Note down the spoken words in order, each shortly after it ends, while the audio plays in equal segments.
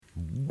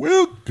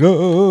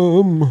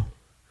Welcome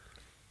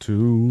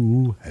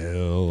to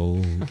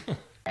hell.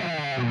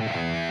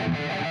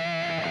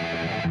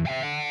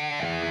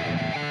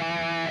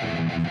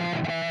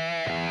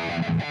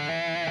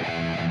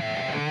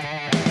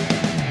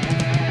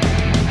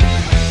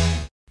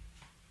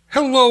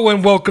 Hello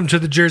and welcome to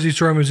the Jersey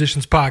Shore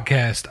Musicians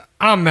Podcast.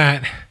 I'm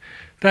Matt.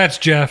 That's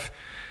Jeff.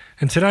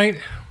 And tonight,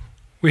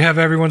 we have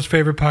everyone's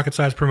favorite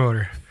pocket-sized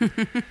promoter,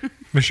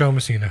 Michelle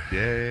Messina.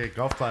 Yay,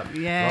 golf clap.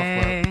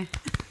 Yay. Golf clap.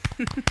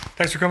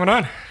 Thanks for coming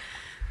on.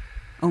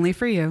 Only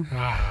for you.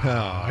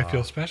 I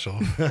feel special.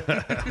 So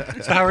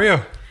how are you?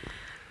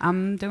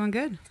 I'm doing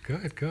good.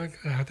 Good.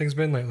 How things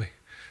been lately?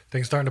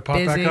 Things starting to pop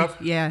Busy. back up?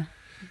 Yeah.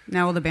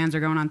 Now all the bands are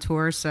going on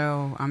tour,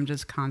 so I'm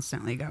just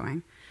constantly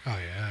going. Oh,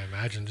 yeah, I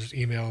imagine. Just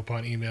email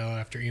upon email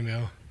after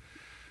email.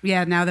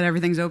 Yeah, now that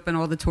everything's open,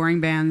 all the touring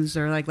bands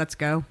are like, let's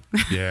go.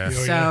 Yeah.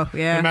 Oh, So,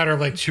 yeah. In a matter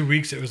of like 2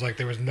 weeks, it was like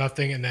there was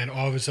nothing, and then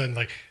all of a sudden,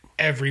 like,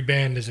 every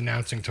band is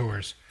announcing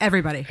tours.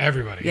 Everybody.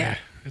 Everybody, yeah.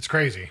 It's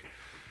crazy.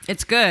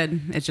 It's good.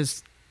 It's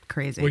just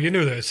crazy. Well, you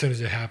knew that as soon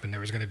as it happened,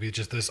 there was going to be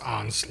just this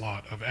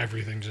onslaught of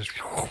everything, just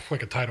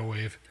like a tidal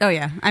wave. Oh,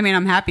 yeah. I mean,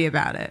 I'm happy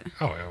about it.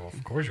 Oh, yeah, well,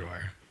 of course you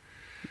are.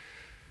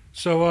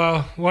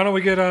 So, why don't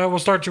we we'll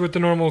start you with the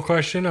normal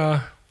question.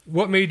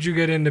 What made you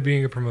get into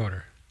being a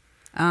promoter?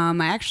 I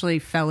actually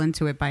fell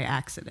into it by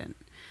accident.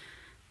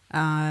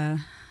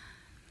 I'm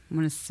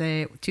going to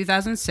say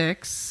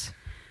 2006.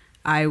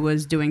 I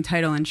was doing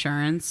title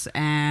insurance,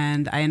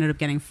 and I ended up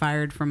getting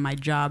fired from my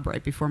job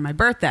right before my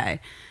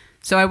birthday.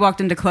 So I walked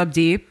into Club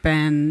Deep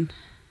and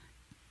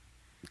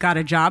got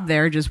a job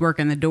there, just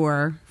working the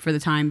door for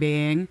the time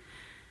being.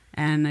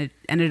 And it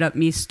ended up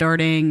me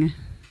starting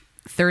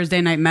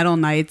Thursday night metal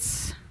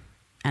nights,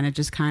 and it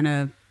just kind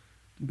of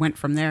went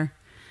from there.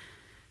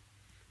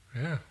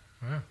 Yeah,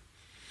 wow.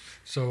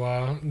 So,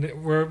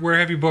 where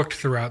have you booked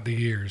throughout the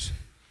years?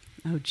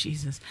 Oh,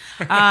 Jesus.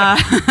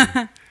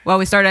 Well,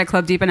 we started at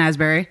Club Deep in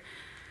Asbury.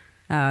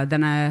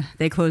 Then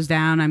they closed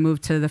down. I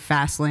moved to the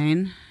Fast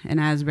Lane in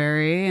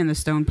Asbury and the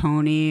Stone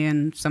Pony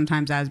and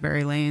sometimes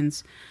Asbury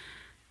Lanes.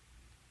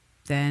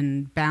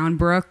 Then Bound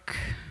Brook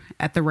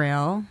at the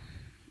Rail.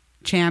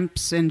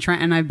 Champs in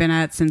Trenton I've been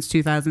at since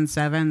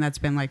 2007. That's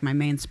been like my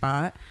main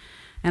spot.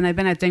 And I've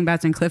been at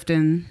Dingbats in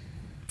Clifton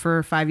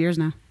for 5 years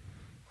now.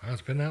 Wow,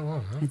 it's been that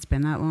long, huh? It's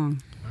been that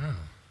long. Wow.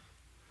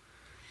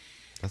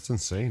 That's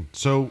insane.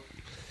 So,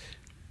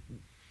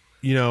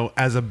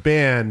 as a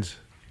band,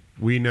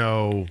 we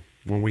know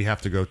when we have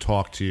to go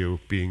talk to you,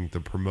 being the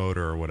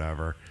promoter or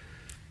whatever,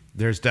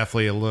 there's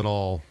definitely a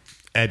little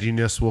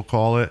edginess, we'll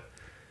call it.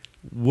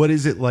 What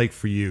is it like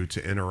for you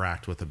to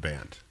interact with a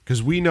band?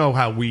 Because we know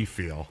how we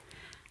feel.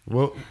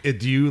 Well,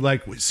 do you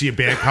see a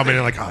band come in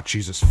and like, oh,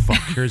 Jesus,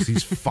 fuck, here's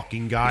these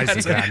fucking guys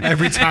again.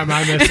 Every time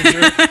I message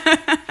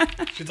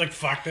her, she's like,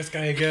 fuck this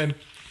guy again.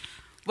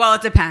 Well,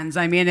 it depends.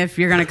 I mean, if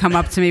you're going to come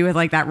up to me with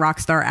like that rock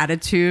star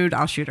attitude,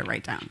 I'll shoot it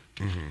right down.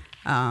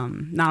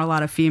 Mm-hmm. Not a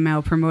lot of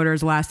female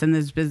promoters last in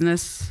this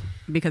business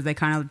because they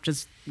kind of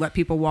just let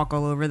people walk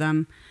all over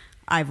them.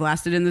 I've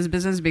lasted in this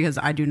business because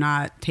I do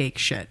not take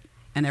shit,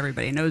 and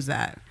everybody knows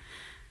that.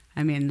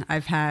 I mean,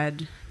 I've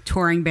had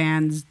touring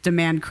bands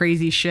demand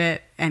crazy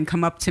shit and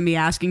come up to me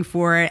asking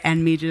for it,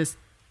 and me just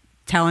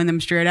telling them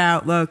straight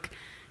out, look,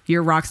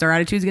 your rock star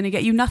attitude is going to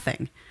get you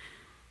nothing.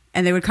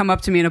 And they would come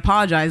up to me and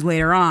apologize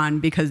later on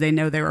because they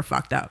know they were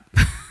fucked up.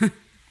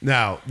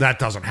 Now, that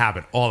doesn't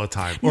happen all the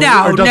time. No,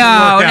 doesn't work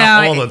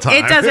out all the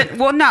time. It doesn't.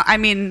 Well, no, I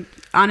mean,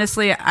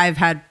 honestly, I've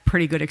had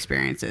pretty good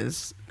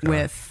experiences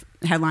with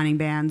headlining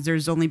bands.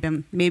 There's only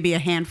been maybe a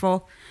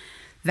handful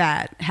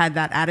that had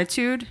that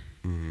attitude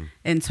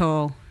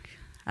until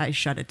I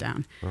shut it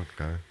down.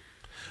 Okay.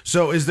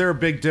 So is there a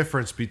big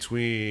difference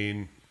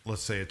between,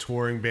 let's say, a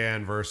touring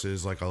band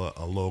versus like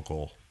a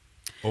local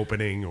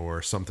opening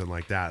or something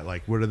like that?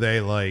 Like, what are they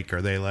like?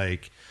 Are they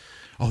like,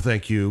 oh,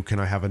 thank you, can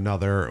I have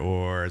another?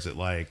 Or is it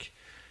like,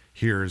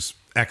 here's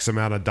X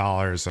amount of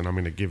dollars and I'm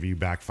going to give you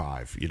back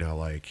 $5?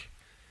 Like,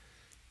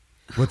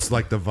 what's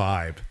like the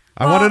vibe?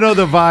 I want to know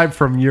the vibe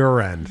from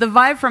your end. The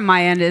vibe from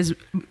my end is,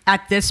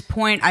 at this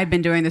point, I've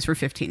been doing this for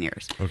 15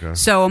 years. Okay.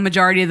 So a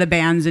majority of the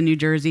bands in New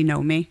Jersey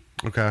know me.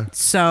 Okay.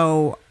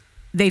 So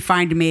they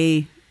find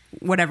me,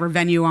 whatever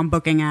venue I'm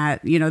booking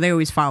at, they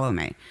always follow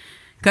me.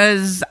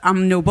 Because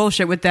I'm no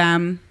bullshit with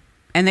them,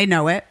 and they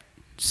know it.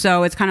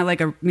 So it's kind of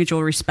like a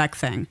mutual respect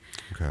thing.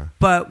 Okay.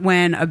 But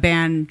when a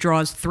band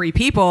draws 3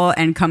 people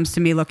and comes to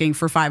me looking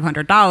for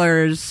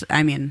 $500,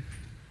 I mean...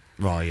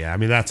 Well, yeah, I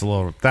mean, that's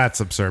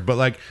absurd. But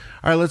like,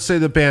 all right, let's say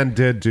the band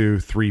did do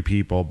 3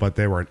 people, but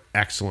they were an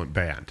excellent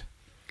band.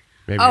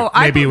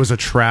 Maybe it was a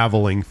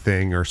traveling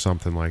thing or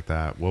something like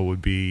that. What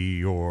would be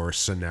your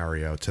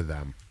scenario to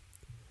them?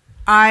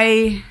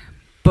 I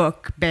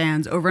book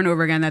bands over and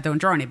over again that don't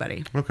draw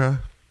anybody. Okay.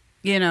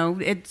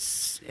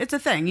 It's a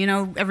thing.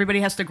 Everybody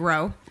has to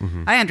grow.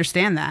 Mm-hmm. I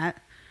understand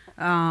that.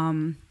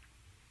 The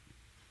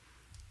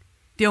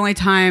only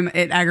time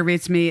it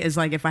aggravates me is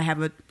like if I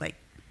have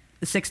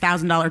a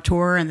 $6,000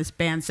 tour and this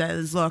band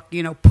says, look,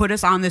 put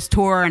us on this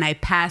tour, and I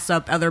pass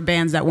up other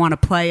bands that want to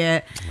play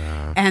it.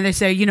 And they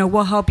say,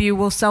 we'll help you.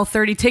 We'll sell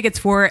 30 tickets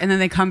for it. And then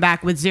they come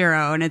back with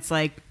 0. And it's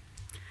like,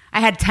 I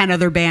had 10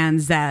 other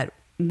bands that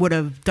would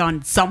have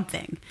done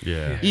something.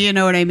 Yeah. You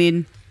know what I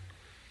mean?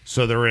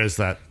 So there is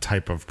that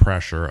type of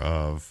pressure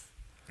of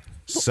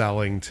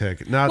selling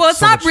tickets. Well,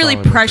 it's not really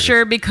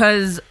pressure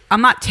because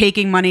I'm not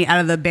taking money out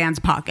of the band's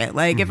pocket.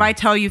 Like, if I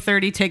tell you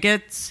 30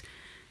 tickets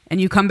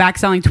and you come back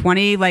selling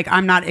 20, like,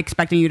 I'm not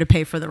expecting you to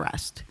pay for the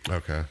rest.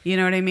 Okay. You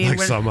know what I mean?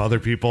 Like some other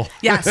people.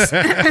 Yes.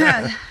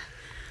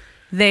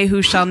 They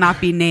who shall not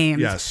be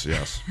named. Yes.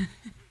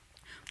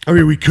 I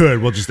mean, we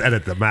could. We'll just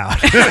edit them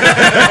out.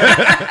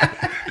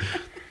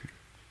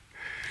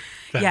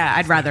 Yeah,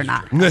 I'd rather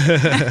not.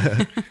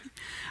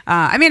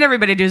 I mean,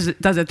 everybody does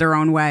it their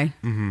own way.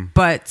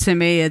 But to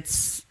me,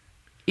 it's,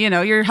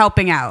 you're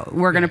helping out.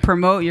 We're going to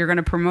promote. You're going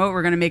to promote.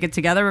 We're going to make it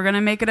together. We're going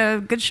to make it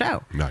a good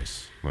show.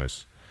 Nice.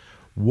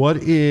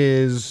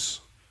 What's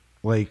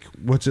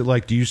it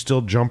like? Do you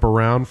still jump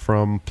around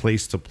from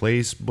place to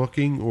place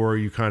booking, or are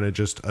you kind of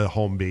just a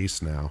home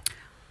base now?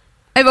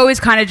 I've always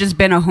kind of just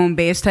been a home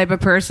base type of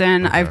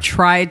person. Okay. I've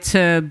tried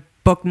to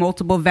book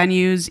multiple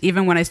venues.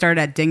 Even when I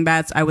started at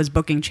Dingbats, I was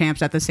booking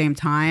Champs at the same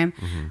time.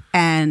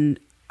 And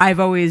I've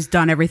always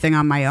done everything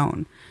on my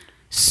own.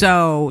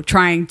 So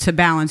trying to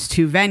balance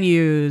 2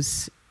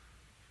 venues,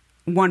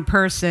 one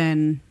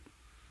person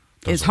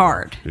is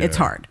hard. Yeah. It's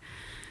hard.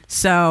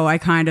 So I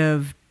kind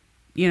of,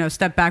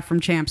 stepped back from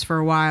Champs for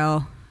a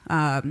while.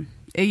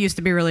 It used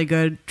to be really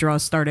good.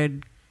 Draws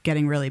started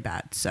getting really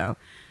bad. So.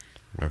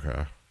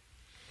 Okay.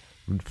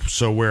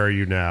 So where are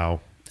you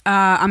now?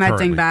 I'm at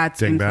currently?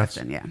 Dingbats in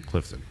Clifton, yeah.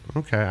 Clifton.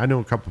 Okay. I know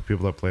a couple of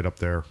people that played up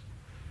there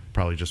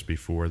probably just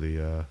before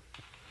the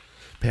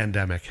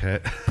pandemic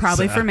hit.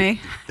 Probably for me.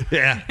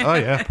 Yeah. Oh,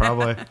 yeah,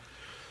 probably.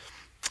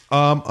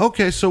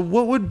 Okay. So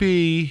what would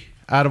be,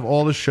 out of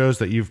all the shows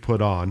that you've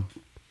put on,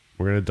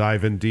 we're going to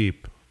dive in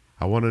deep.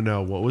 I want to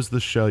know, what was the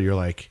show you're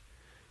like,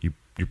 you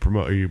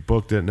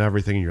booked it and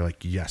everything, and you're like,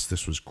 yes,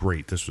 this was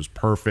great. This was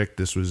perfect.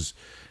 This was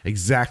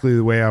exactly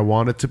the way I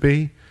want it to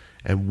be.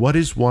 And what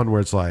is one where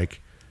it's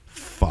like,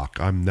 fuck,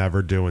 I'm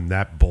never doing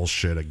that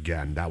bullshit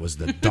again. That was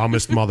the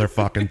dumbest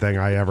motherfucking thing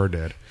I ever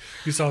did.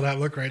 You saw that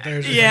look right there.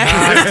 Yeah.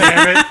 God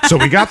damn it. So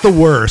we got the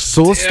worst.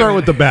 So let's start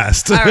with the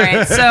best. All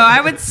right. So I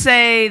would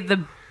say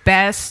the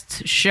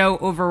best show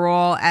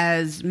overall,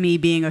 as me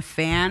being a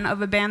fan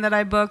of a band that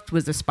I booked,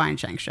 was the Spine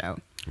Shank show.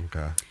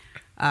 Okay.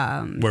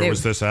 Where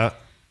was this at?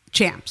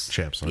 Champs.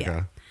 Okay.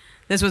 Yeah.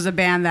 This was a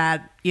band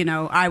that,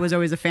 I was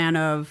always a fan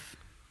of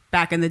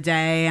back in the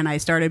day, and I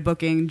started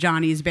booking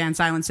Johnny's band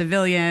Silent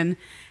Civilian,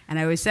 and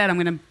I always said, I'm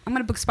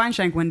gonna book Spine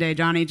Shank one day,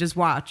 Johnny, just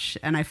watch.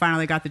 And I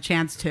finally got the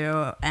chance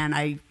to, and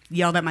I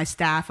yelled at my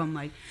staff. I'm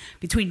like,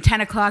 between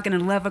 10 o'clock and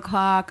 11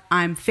 o'clock,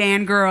 I'm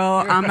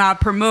fangirl. I'm not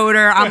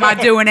promoter. I'm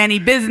not doing any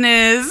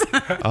business.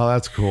 Oh,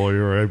 that's cool. You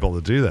were able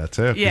to do that,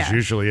 too. Because yeah.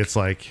 Usually it's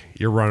like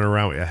you're running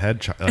around with a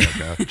head,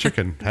 like a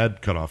chicken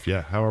head cut off.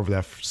 Yeah, however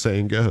that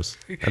saying goes.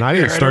 And I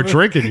didn't start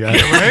drinking yet,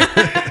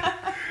 right?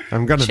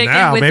 I'm going to chicken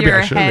now. with Maybe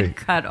your I should head be.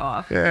 cut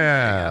off.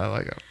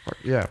 Yeah,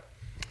 yeah.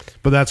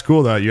 But that's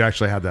cool, though. You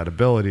actually have that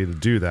ability to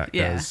do that.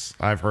 Because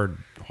I've heard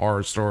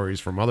horror stories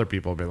from other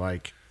people be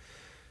like,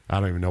 I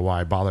don't even know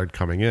why I bothered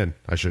coming in.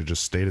 I should have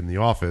just stayed in the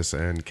office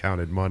and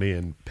counted money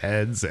and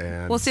peds.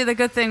 And well, see, the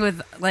good thing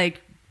with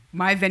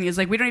my venue is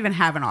we don't even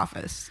have an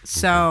office,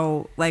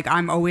 so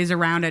I'm always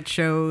around at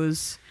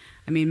shows.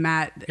 I mean,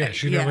 Matt. Yeah,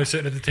 she's normally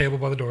sitting at the table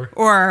by the door,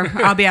 or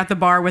I'll be at the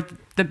bar with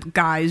the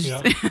guys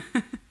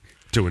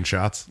doing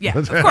shots. Yeah,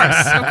 of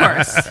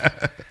course.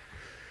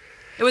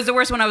 It was the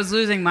worst when I was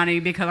losing money,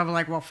 because I was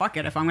like, well, fuck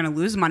it. If I'm going to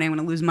lose money, I'm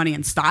going to lose money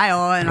in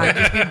style, and I'd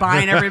just be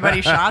buying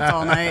everybody shots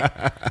all night.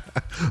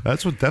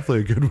 That's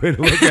definitely a good way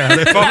to look at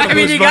it. If I'm going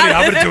to lose money,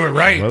 I'm going to do it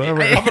right.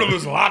 Whatever. I'm going to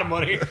lose a lot of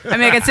money. I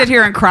mean, I could sit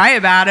here and cry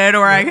about it,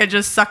 or I could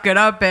just suck it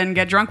up and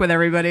get drunk with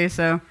everybody.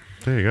 So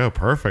there you go.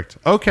 Perfect.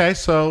 Okay,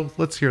 so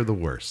let's hear the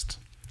worst.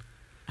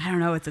 I don't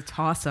know. It's a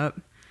toss-up.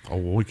 Oh,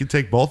 well, we can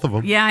take both of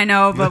them. Yeah, I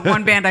know, but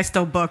one band I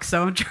still book,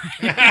 so I'm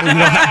trying.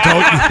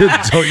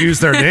 don't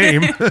use their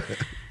name.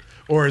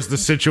 Or is the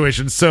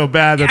situation so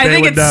bad that they would know?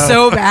 I think it's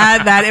so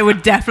bad that it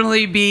would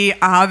definitely be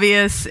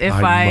obvious if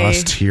I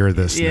must hear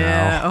this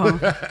now.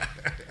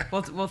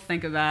 We'll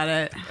think about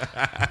it.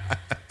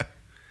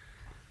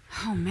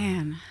 Oh,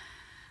 man.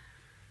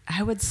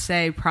 I would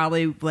say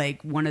probably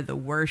one of the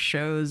worst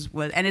shows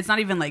was, and it's not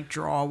even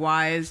draw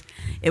wise,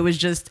 it was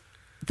just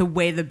the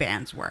way the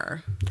bands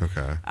were.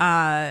 Okay.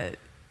 I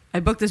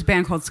booked this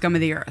band called Scum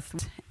of the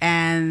Earth,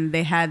 and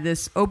they had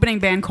this opening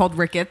band called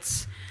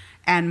Ricketts,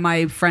 and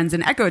my friends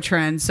in Echo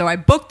Trend. So I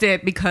booked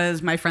it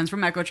because my friends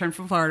from Echo Trend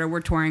from Florida were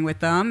touring with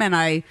them, and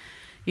I,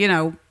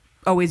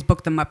 always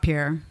book them up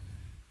here.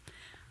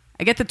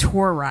 I get the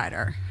tour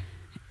rider,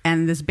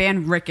 and this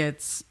band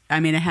Ricketts,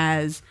 it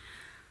has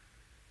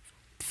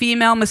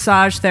female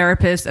massage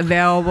therapist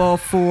available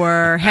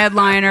for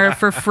headliner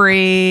for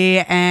free,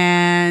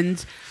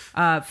 and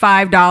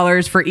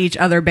 $5 for each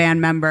other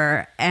band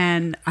member.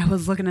 And I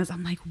was looking at this,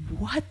 I'm like,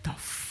 what the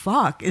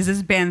fuck is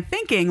this band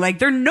thinking? Like,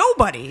 they're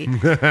nobody.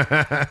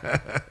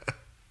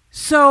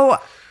 So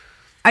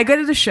I go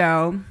to the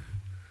show.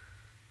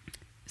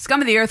 Scum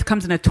of the Earth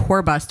comes in a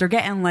tour bus. They're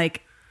getting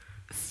like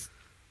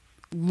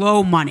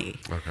low money.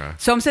 Okay.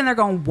 So I'm sitting there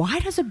going, why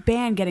does a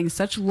band getting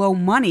such low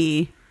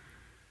money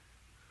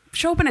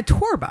show up in a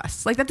tour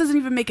bus? Like, that doesn't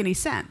even make any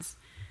sense.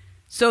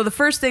 So the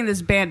first thing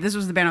this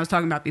was the band I was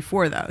talking about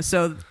before, though.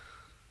 So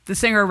the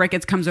singer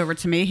Ricketts comes over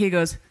to me. He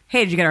goes,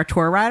 hey, did you get our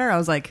tour rider? I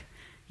was like,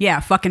 yeah,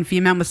 fucking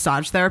female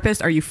massage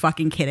therapist. Are you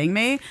fucking kidding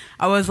me?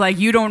 I was like,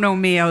 you don't know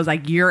me. I was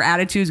like, your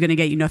attitude is going to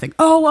get you nothing.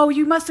 Oh, well,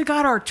 you must have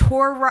got our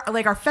tour,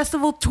 like our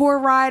festival tour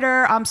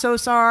rider. I'm so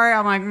sorry.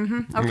 I'm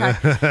like,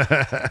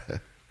 okay.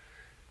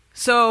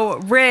 So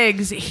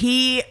Riggs,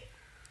 he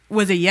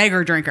was a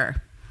Jaeger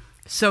drinker.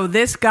 So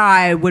this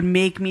guy would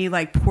make me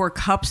like pour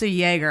cups of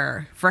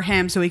Jaeger for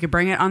him so he could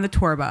bring it on the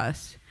tour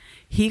bus.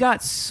 He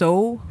got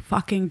so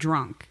fucking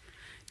drunk.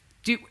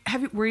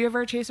 Were you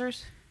ever at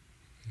Chasers?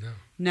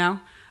 No?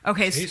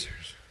 Okay.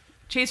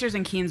 Chasers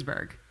in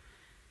Keensburg.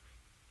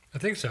 I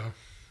think so.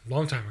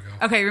 Long time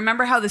ago. Okay,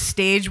 remember how the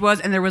stage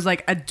was and there was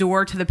like a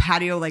door to the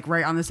patio like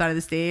right on the side of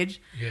the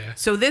stage? Yeah.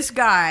 So this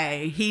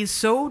guy, he's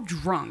so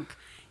drunk.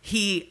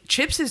 He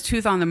chips his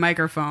tooth on the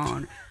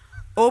microphone,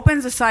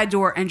 opens the side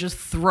door, and just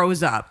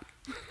throws up.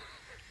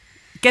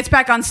 Gets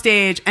back on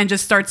stage and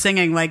just starts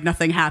singing like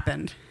nothing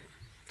happened.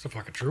 It's a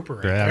fucking trooper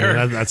right Yeah, there.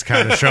 I mean, that's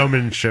kind of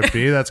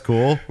showmanship-y. That's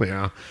cool.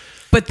 Yeah.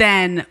 But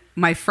then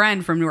my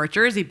friend from North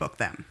Jersey booked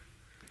them.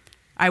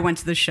 I went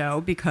to the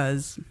show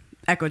because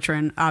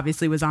Ecotrin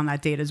obviously was on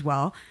that date as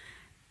well.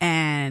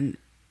 And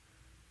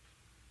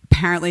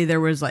apparently there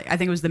was I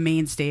think it was the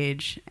main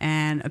stage.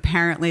 And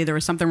apparently there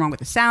was something wrong with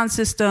the sound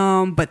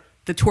system. But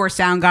the tour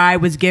sound guy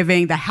was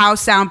giving the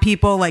house sound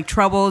people like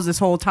troubles this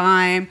whole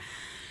time.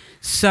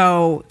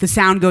 So the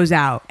sound goes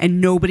out and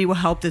nobody will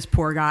help this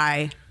poor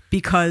guy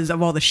because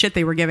of all the shit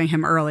they were giving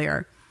him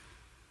earlier.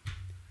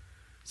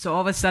 So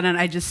all of a sudden,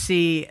 I just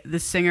see the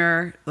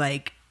singer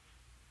like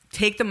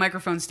take the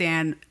microphone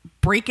stand,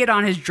 break it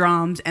on his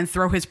drums, and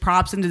throw his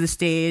props into the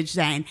stage,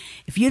 saying,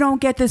 "If you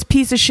don't get this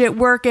piece of shit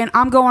working,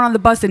 I'm going on the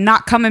bus and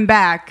not coming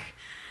back."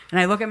 And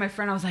I look at my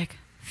friend, I was like,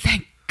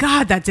 "Thank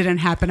God that didn't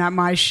happen at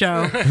my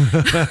show."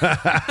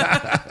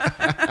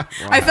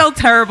 I felt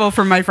terrible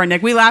for my friend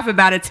Nick. We laugh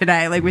about it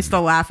today. Like, we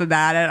still laugh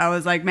about it. I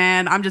was like,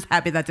 man, I'm just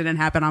happy that didn't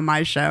happen on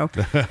my show.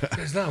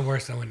 It's not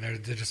worse than when they're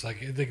just like,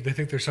 they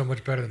think they're so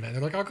much better than that.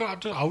 They're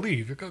like, I'll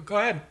leave. Go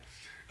ahead.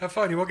 Have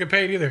fun. You won't get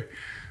paid either.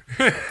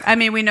 I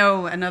mean, we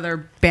know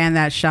another band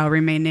that shall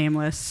remain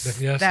nameless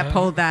Yes, that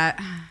pulled that.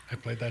 I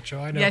played that show.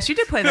 I know. Yes, you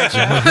did play that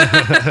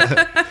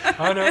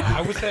show. I know.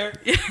 I was there.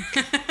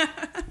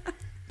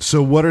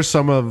 So what are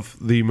some of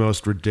the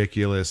most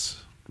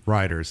ridiculous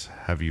riders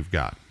have you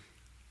got?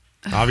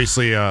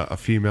 Obviously, a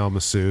female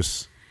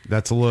masseuse.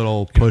 That's a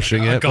little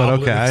pushing it,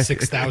 but okay. With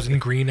 6,000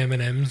 green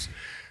M&Ms.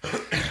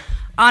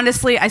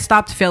 Honestly, I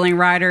stopped filling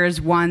riders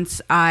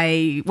once.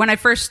 When I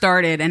first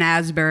started in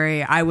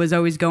Asbury, I was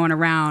always going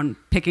around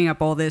picking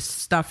up all this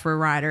stuff for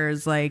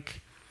riders,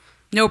 like,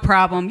 no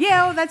problem.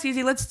 Yeah, oh, that's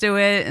easy. Let's do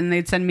it. And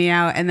they'd send me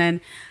out. And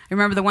then I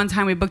remember the one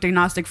time we booked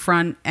Agnostic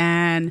Front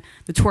and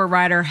the tour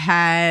rider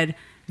had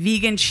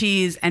vegan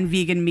cheese and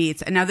vegan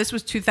meats. And now this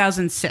was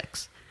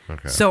 2006.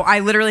 Okay. So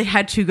I literally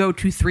had to go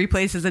to 3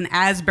 places in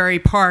Asbury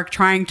Park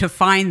trying to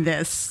find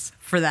this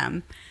for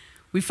them.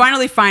 We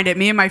finally find it.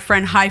 Me and my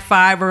friend high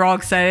five. We're all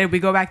excited. We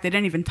go back. They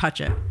didn't even touch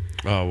it.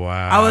 Oh,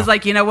 wow. I was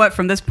like, you know what?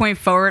 From this point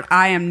forward,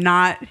 I am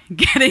not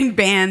getting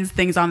bands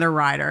things on their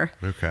rider.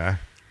 Okay.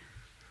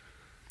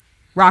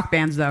 Rock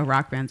bands, though.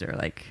 Rock bands are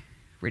like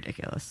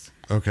ridiculous.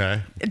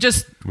 Okay.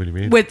 Just What do you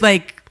mean? with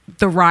like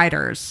the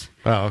riders.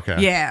 Oh,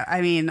 okay. Yeah,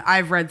 I mean,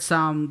 I've read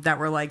some that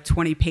were like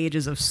 20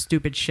 pages of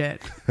stupid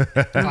shit.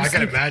 I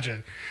can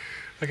imagine.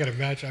 I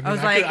mean, I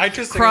was like, I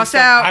just cross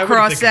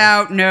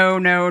out, no.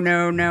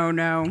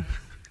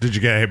 Did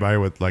you get hit by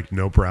with like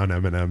no brown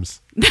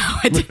M&Ms? No,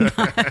 I did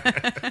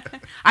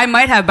not. I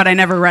might have, but I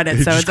never read it,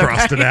 You so just it's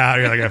crossed okay. it out.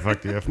 You're like, I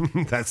fucked you.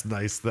 That's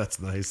nice. That's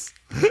nice.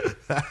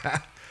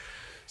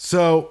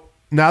 So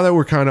now that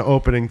we're kind of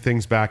opening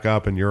things back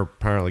up and you're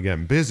apparently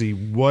getting busy,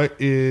 what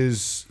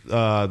is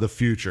the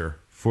future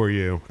for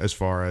you as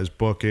far as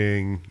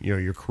booking,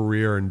 your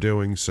career and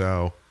doing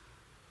so?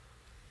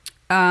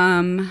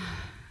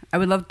 I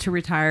would love to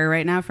retire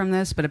right now from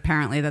this, but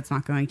apparently that's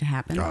not going to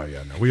happen. Oh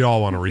yeah, no. We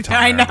all want to retire.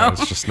 I know. But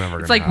it's just never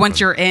going It's to like happen. once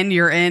you're in,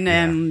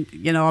 and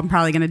I'm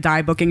probably going to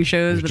die booking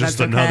shows, It's but just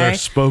that's another okay.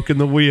 spoke in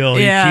the wheel.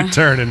 Yeah. You keep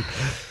turning.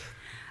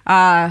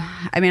 I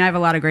mean, I have a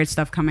lot of great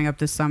stuff coming up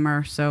this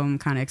summer, so I'm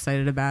kind of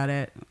excited about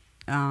it.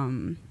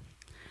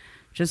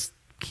 Just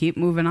keep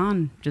moving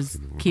on. Just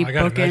keep I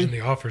gotta booking. imagine the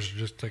offers are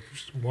just like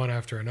one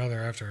after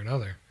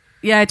another.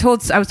 Yeah,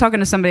 I was talking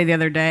to somebody the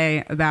other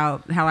day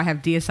about how I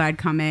have Deicide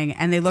coming,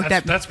 and they looked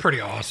That's pretty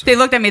awesome. They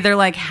looked at me. They're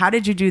like, "How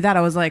did you do that?"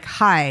 I was like,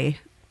 "Hi,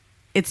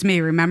 it's me."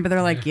 Remember?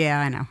 They're like, "Yeah,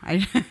 I know."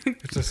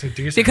 It's a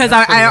decent, because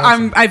that's pretty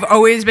awesome. I've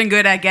always been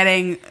good at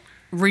getting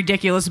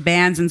ridiculous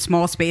bands in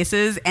small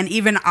spaces, and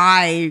even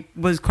I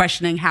was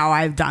questioning how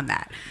I've done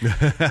that.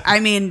 I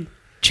mean,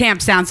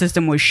 Champ sound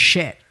system was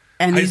shit,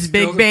 and these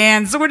big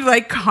bands would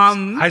like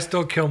come. I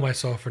still kill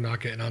myself for not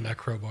getting on that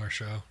Crowbar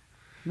show.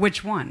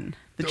 Which one?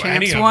 The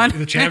Any Champs of one? them.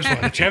 The Champs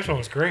one. The Champs one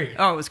was great.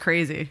 Oh, it was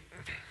crazy.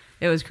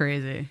 It was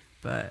crazy.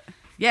 But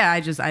yeah,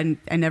 I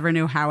never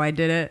knew how I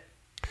did it.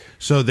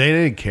 So they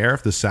didn't care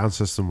if the sound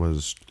system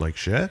was like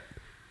shit?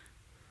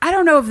 I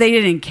don't know if they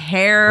didn't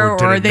care Or or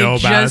didn't they know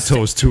about it just till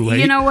it was too late?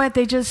 You know what?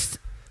 They just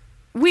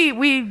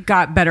we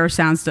got better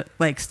sound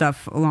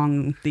stuff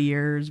along the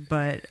years,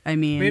 but I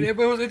mean, it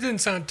didn't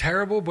sound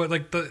terrible, but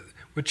like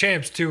with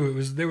Champs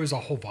too, there was a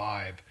whole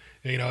vibe.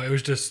 You know, it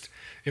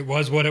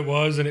was what it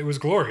was, and it was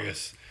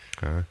glorious.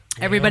 Okay.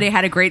 everybody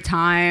had a great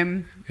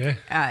time. Yeah.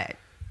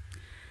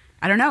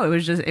 I don't know.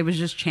 It was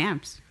just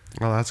Champs.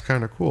 Well, that's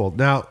kind of cool.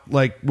 Now,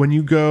 like when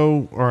you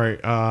go, all right,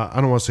 I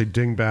don't want to say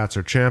Dingbats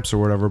or Champs or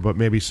whatever, but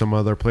maybe some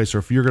other place, or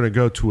if you're going to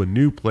go to a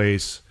new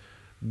place,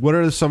 what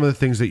are some of the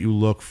things that you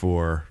look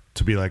for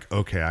to be like,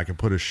 okay, I can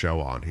put a show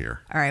on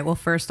here? All right. Well,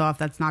 first off,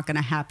 that's not going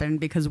to happen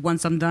because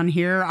once I'm done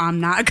here, I'm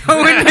not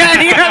going down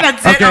here.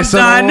 That's it. Okay, I'm so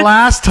done. the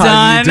last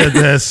time Done. you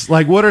did this,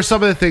 like, what are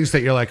some of the things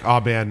that you're like, oh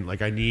man,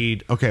 like I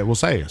need, okay, we'll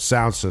say a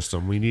sound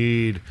system. Do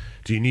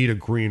you need a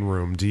green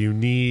room? Do you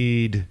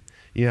need,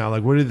 you know,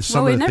 like what are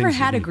some Well, of we the things never you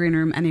had a need? green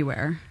room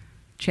anywhere.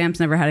 Champs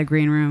never had a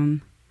green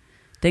room.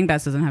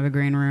 Dingbats doesn't have a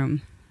green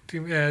room.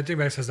 Yeah,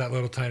 Dingbats has that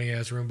little tiny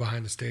ass room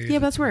behind the stage. Yeah,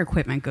 but that's where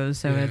equipment goes,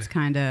 so Yeah. it's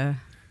kind of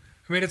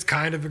I mean, it's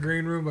kind of a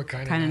green room, but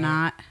kind of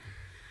not.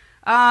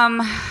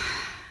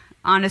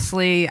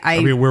 Honestly, I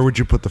mean, where would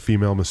you put the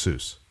female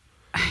masseuse?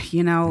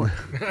 you know,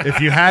 If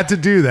you had to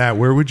do that,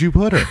 where would you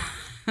put her?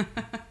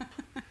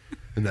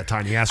 In that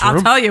tiny ass room?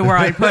 I'll tell you where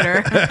I put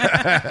her.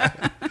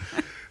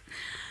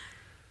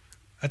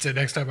 That's it.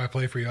 Next time I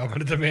play for you, I'm going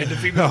to demand a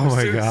female Oh my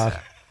masseuse. god.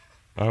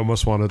 I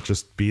almost want to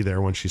just be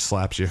there when she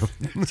slaps you.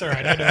 It's all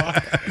right. I know.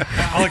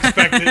 I'll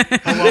expect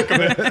it. I'll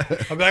welcome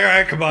it. I'm like, all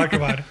right, come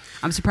on.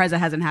 I'm surprised that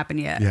hasn't happened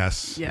yet.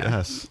 Yes. Yeah.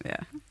 Yes.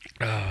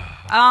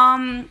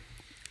 Yeah.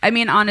 I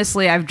mean,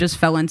 honestly, I've just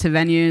fell into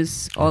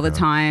venues all the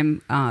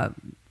time.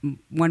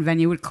 One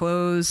venue would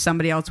close,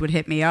 somebody else would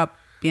hit me up,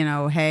 you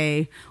know,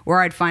 hey,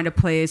 or I'd find a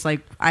place.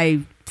 Like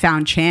I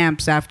found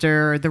Champs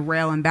after the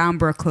Rail in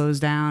Boundbrook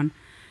closed down,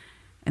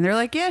 and they're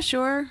like, yeah,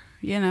 sure,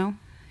 you know,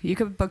 you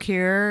could book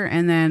here.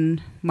 And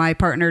then my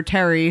partner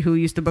Terry, who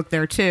used to book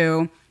there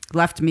too,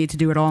 left me to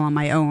do it all on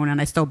my own, and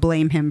I still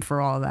blame him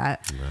for all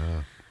that.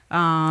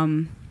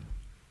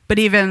 But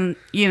even,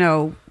 you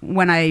know,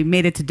 when I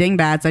made it to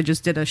Dingbats, I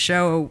just did a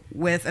show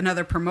with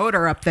another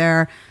promoter up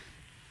there.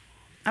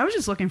 I was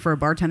just looking for a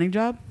bartending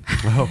job.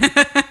 Oh.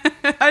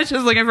 I was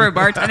just looking for a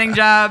bartending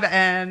job,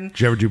 and Did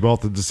you ever do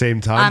both at the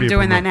same time? I'm Be a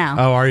doing that promoter?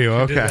 now. Oh, are you?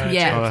 did Okay. that at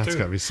Yeah. Oh, Champs, that's too.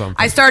 got to be something.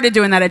 I started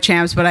doing that at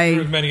Champs, but There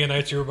was I, many a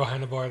nights you were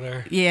behind the bar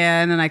there.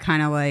 yeah, and then I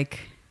kind of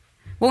like,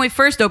 when we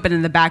first opened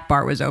and the back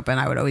bar was open,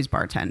 I would always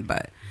bartend.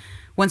 But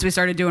once we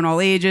started doing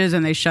all ages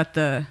and they shut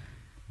the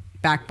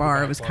back bar,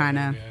 back it was bar, kind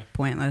of yeah.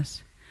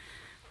 pointless.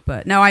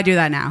 But no, I do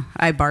that now.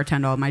 I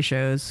bartend all my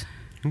shows.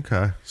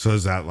 Okay. So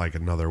is that like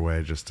another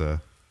way just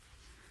to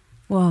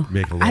Well,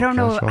 make a little I don't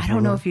know. cash off I don't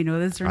of know that? if you know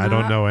this or I not.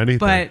 don't know anything.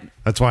 But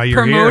that's why you're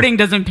promoting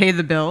doesn't pay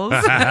the bills.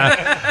 here.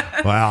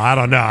 Well, I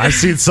don't know. I've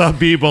seen some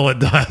people it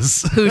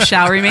does. Who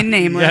shall remain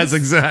nameless? Yes,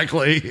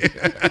 exactly.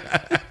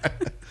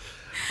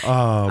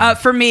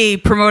 For me,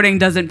 promoting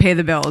doesn't pay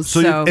the bills.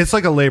 So, So, it's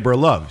like a labor of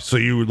love. So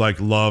you would like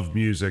love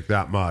music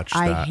that much.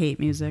 I that, hate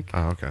music.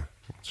 Oh, okay.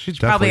 She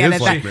Probably definitely edit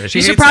is like that. me. She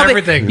you should hates probably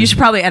everything. You should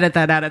probably edit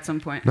that out at some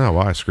point. No,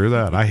 why? Screw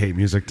that. I hate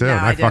music too. No, and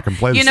I do. fucking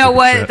play this You know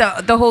stupid what?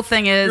 shit. The whole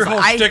thing is, Your whole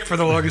I shtick for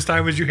the longest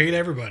time was you hate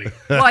everybody.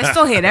 well, I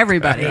still hate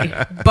everybody,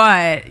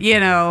 but you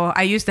know,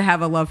 I used to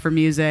have a love for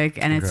music,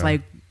 and it's Okay.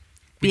 like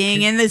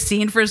being in the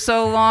scene for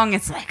so long.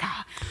 It's like,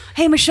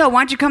 hey, Michelle,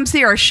 why don't you come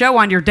see our show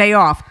on your day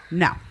off?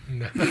 No,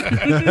 not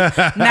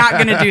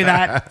gonna do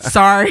that.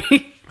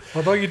 Sorry.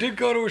 Although you did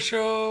go to a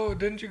show.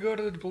 Didn't you go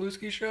to the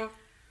Beluski show?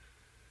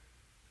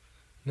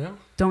 No?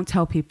 Don't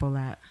tell people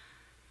that.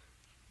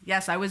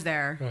 Yes, I was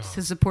there Oh.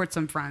 to support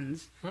some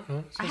friends.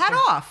 Uh-uh. I had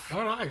off.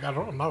 Oh, no,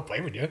 I'm not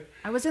blaming you.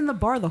 I was in the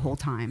bar the whole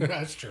time.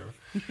 That's true.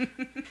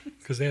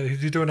 Because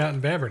he's doing that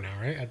in Bamber now,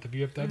 right? At the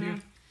VFW? Mm-hmm.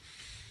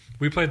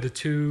 We played the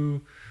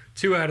two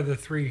out of the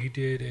three he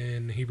did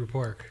in Hebrew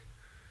Park.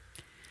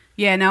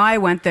 Yeah, no, I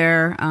went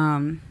there.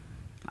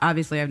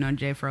 Obviously, I've known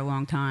Jay for a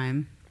long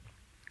time.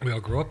 We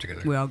all grew up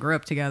together. We all grew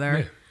up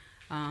together.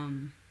 Yeah.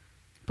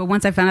 But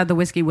once I found out the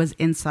whiskey was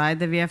inside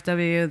the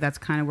VFW, that's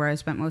kind of where I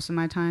spent most of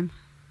my time.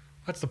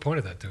 That's the point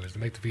of that, too, is to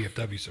make the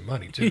VFW some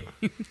money, too.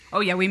 Oh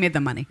yeah, we made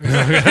the money.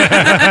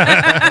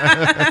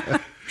 I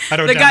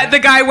don't The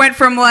guy went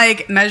from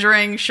like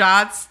measuring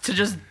shots to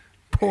just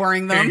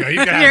pouring them. There you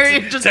go. You can Here,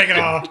 have you to take it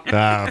all.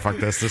 Fuck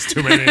this. There's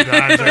too many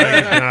times.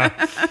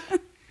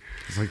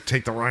 It's like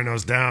take the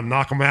rhinos down,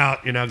 knock them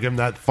out. You know, give them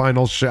that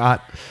final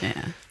shot.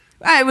 Yeah.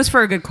 It was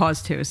for a good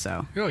cause too,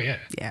 so Oh, yeah.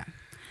 yeah.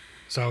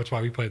 So that's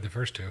why we played the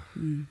first two.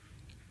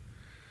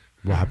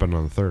 What happened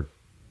on the third?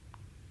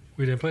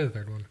 We didn't play the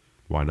third one.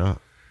 Why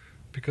not?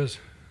 because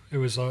it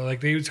was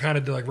like they was kind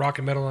of like rock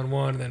and metal on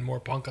one, and then more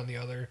punk on the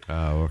other.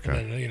 Oh,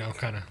 okay. And then,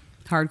 kind of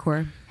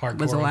Hardcore hardcore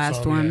was the on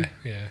last some, one.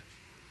 Yeah.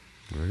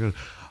 Very good.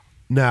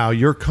 Now,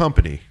 your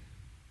company,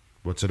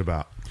 what's it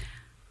about?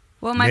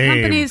 Well, my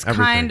Name, company's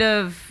everything. kind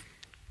of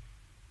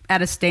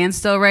at a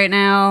standstill right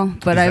now,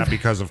 but Is that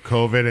because of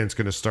COVID and it's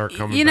going to start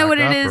coming you know back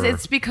what up, it is? or-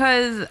 It's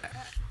because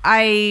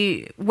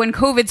when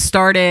COVID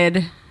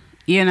started,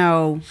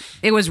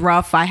 it was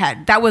rough.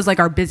 That was like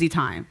our busy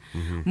time.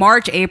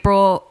 March,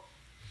 April,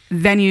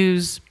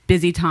 venues,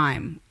 busy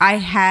time. I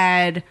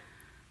had,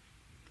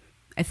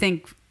 I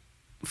think,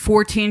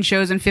 14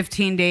 shows in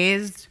 15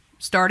 days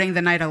starting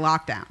the night of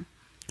lockdown.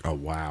 Oh,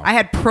 wow. I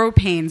had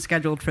propane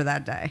scheduled for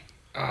that day.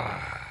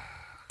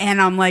 And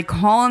I'm like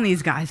calling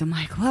these guys. I'm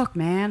like, look,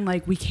 man,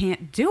 like we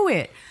can't do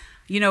it.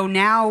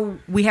 Now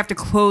we have to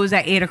close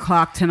at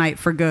 8:00 tonight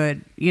for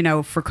good,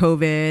 for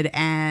COVID.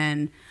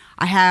 And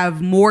I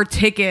have more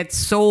tickets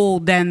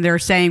sold than they're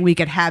saying we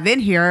could have in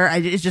here.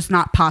 It's just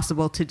not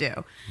possible to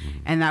do.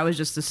 And that was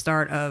just the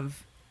start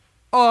of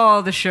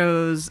all the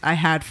shows I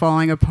had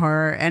falling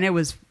apart. And it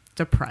was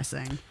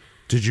depressing.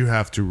 Did you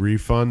have to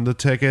refund the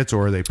tickets,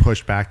 or are they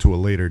pushed back to a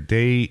later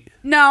date?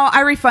 No, I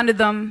refunded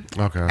them.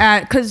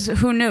 Okay. Because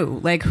who knew?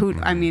 Like,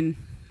 I mean,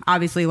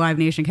 obviously Live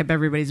Nation kept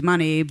everybody's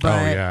money,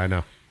 but, Oh, yeah, I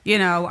know.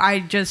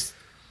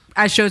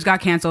 as shows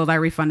got canceled, I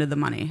refunded the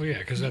money. Well, yeah,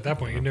 because at that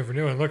point you never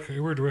knew. And look,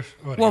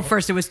 Well,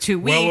 first it was 2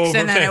 weeks, well over,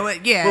 and then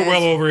we're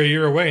well over a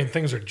year away, and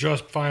things are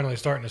just finally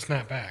starting to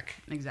snap back.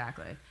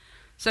 Exactly.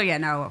 So, yeah,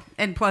 no.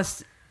 And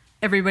plus,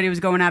 everybody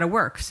was going out of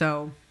work,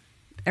 so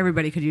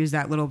everybody could use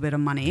that little bit of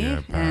money.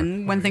 Yeah,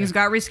 and when things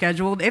got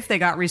rescheduled, if they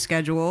got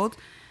rescheduled,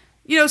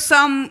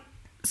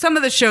 some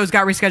of the shows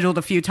got rescheduled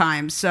a few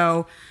times.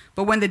 So,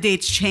 but when the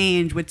dates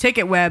change with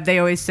TicketWeb, they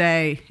always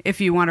say,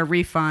 if you want a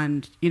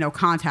refund,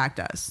 contact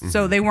us.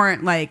 So they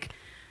weren't they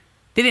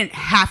didn't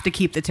have to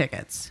keep the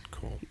tickets.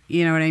 Cool.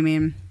 You know what I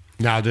mean?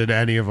 Now, did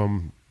any of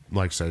them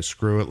say,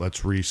 screw it,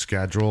 let's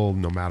reschedule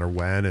no matter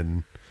when,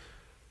 and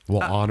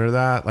we'll honor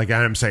that? Like,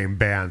 I'm saying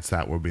bands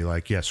that would be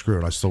like, yeah, screw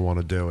it, I still want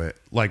to do it,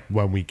 like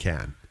when we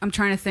can. I'm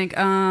trying to think.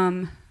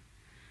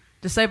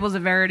 Disciples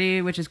of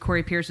Verity, which is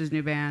Corey Pierce's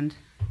new band,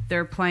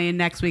 they're playing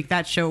next week.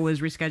 That show was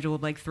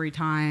rescheduled like 3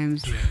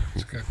 times. Yeah,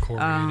 it's got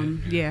Corey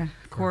in it. Yeah.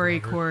 Glover.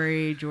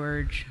 Corey,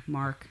 George,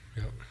 Mark.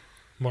 Yep.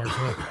 Mark.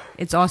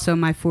 It's also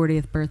my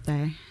 40th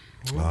birthday.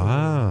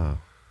 Ah.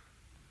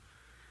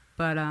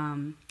 But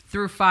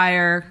through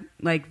fire,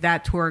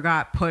 that tour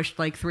got pushed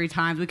 3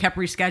 times. We kept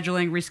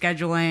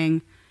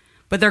rescheduling.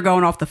 But they're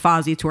going off the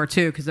Fozzy tour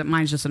too, because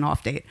mine's just an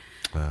off date.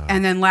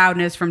 And then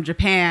Loudness from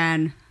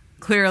Japan.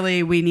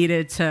 Clearly, we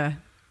needed to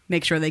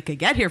make sure they could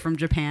get here from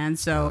Japan.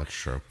 So that's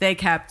true. They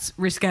kept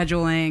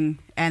rescheduling,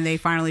 and they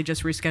finally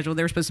just rescheduled.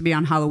 They were supposed to be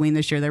on Halloween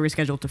this year. They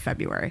rescheduled to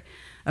February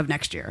of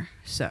next year.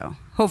 So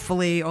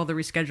hopefully all the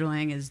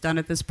rescheduling is done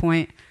at this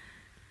point.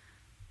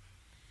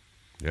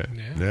 Yeah,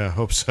 I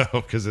hope so,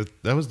 because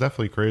that was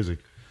definitely crazy.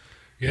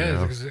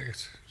 Yeah,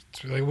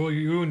 it's like, well,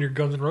 you and your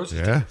Guns N' Roses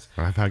tickets.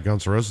 I've had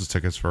Guns N' Roses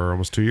tickets for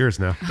almost 2 years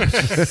now.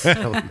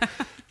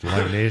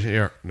 Live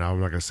Nation. No, I'm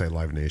not going to say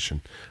Live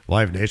Nation.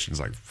 Live Nation's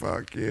like,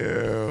 fuck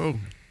you.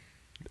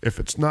 If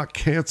it's not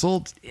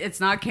canceled, it's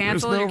not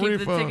canceled. there's no you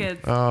keep refund. the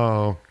tickets.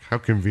 Oh, how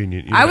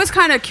convenient. I was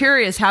kind of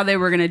curious how they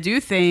were going to do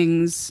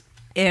things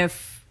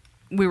if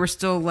we were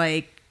still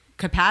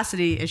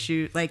capacity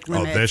issue limits.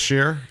 Oh, this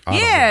year?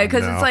 Yeah,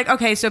 because it's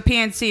okay, so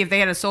PNC, if they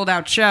had a sold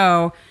out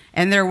show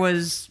and there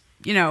was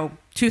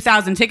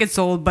 2,000 tickets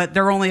sold, but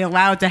they're only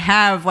allowed to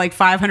have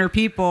 500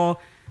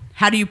 people,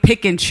 how do you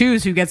pick and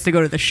choose who gets to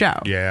go to the show?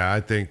 Yeah, I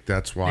think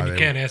that's why. And you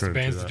can't ask the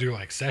couldn't bands to do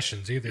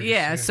sessions either.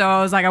 Yeah, so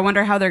I was like, I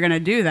wonder how they're going to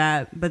do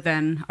that. But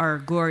then our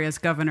glorious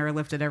governor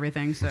lifted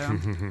everything. So,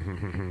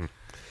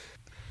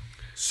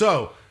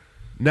 So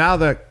now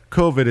that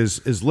COVID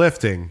is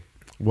lifting,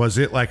 was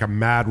it like a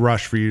mad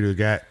rush for you to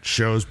get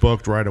shows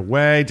booked right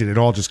away? Did it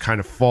all just kind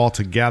of fall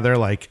together?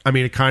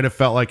 It kind of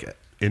felt like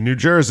in New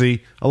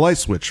Jersey, a light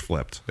switch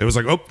flipped. It was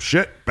like, oh,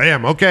 shit,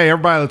 bam, okay,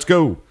 everybody, let's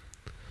go.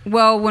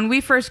 well, when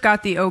we first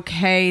got the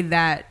okay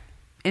that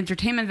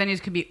entertainment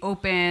venues could be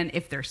open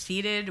if they're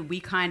seated, we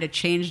kind of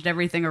changed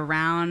everything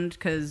around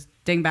because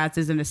Dingbats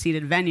isn't a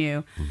seated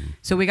venue. Mm-hmm.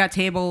 So we got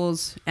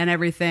tables and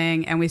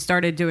everything, and we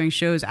started doing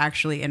shows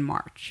actually in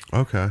March.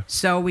 Okay.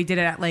 So we did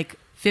it at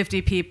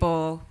 50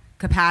 people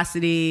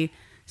capacity,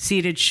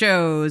 seated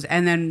shows,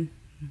 and then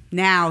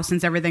now,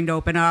 since everything to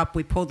open up,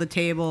 we pulled the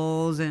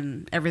tables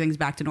and everything's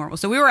back to normal.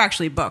 So we were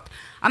actually booked.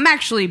 I'm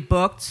actually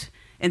booked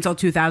until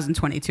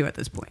 2022 at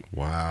this point.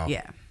 Wow.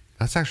 Yeah.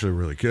 That's actually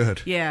really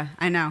good. Yeah,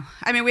 I know.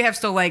 I mean, we have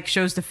still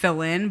shows to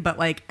fill in,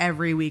 but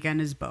every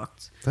weekend is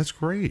booked. That's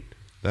great.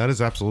 That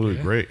is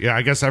absolutely great. Yeah,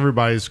 I guess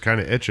everybody's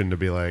kind of itching to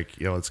be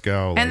yeah, let's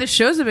go. And the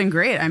shows have been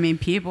great. I mean,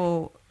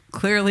 people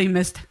clearly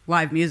missed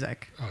live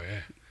music. Oh,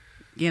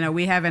 yeah.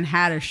 We haven't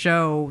had a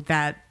show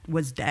that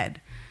was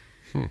dead.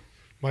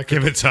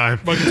 Give it time.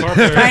 My guitar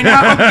player. I know.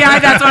 Yeah,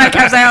 that's what I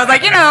kept saying. I was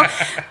like,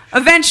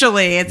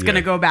 eventually it's going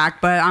to go back,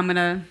 but I'm going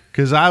to.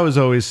 Because I was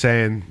always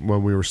saying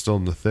when we were still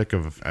in the thick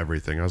of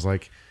everything, I was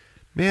like,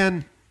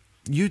 Man,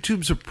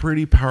 YouTube's a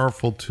pretty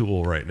powerful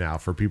tool right now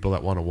for people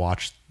that want to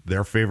watch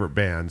their favorite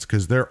bands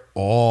because they're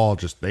all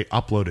they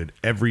uploaded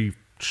every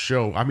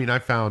show. I mean, I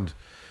found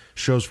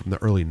shows from the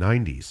early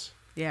 90s.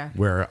 Yeah.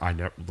 Where I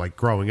never, like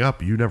growing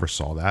up, you never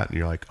saw that. And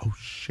you're like, oh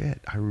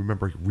shit, I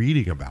remember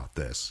reading about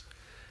this.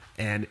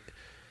 And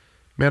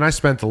man, I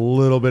spent a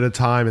little bit of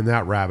time in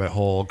that rabbit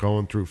hole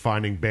going through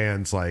finding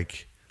bands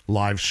like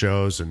live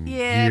shows and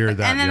here,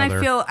 that, and then the other.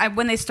 I feel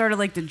when they started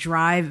like the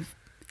drive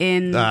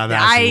in, That's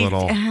a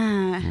little,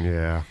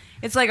 yeah.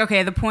 It's like,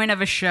 okay, the point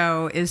of a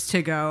show is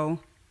to go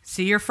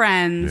see your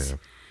friends, Yeah.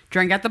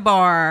 drink at the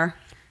bar.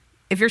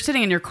 If you're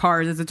sitting in your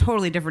cars, it's a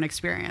totally different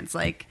experience.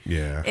 Like,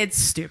 Yeah. it's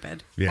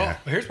stupid. Yeah.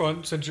 Oh, here's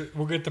one.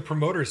 We'll get the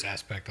promoters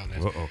aspect on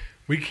this. Uh-oh.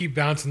 We keep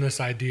bouncing this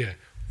idea.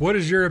 What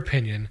is your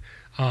opinion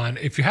on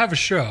if you have a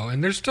show,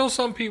 and there's still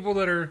some people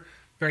that are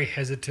very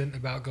hesitant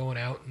about going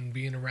out and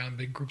being around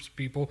big groups of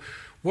people.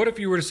 What if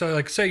you were to sell,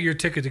 like, say your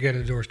ticket to get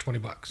in the door is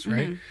 $20, right?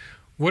 Mm-hmm.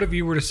 What if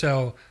you were to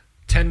sell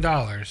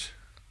 $10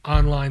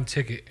 online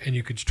ticket and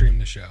you could stream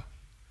the show?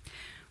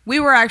 We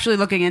were actually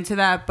looking into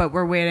that, but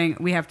we're waiting.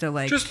 We have to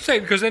like Just say,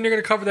 because then you're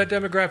going to cover that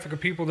demographic of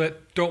people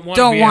that don't want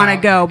to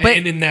go, but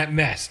and in that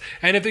mess.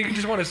 And if you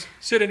just want to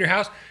sit in your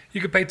house, you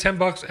could pay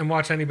 $10 and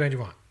watch any band you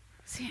want.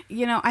 see,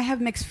 I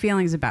have mixed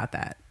feelings about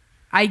that.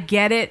 I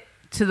get it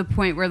to the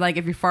point where, like,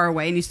 if you're far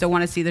away and you still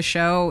want to see the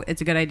show,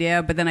 it's a good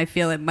idea. But then I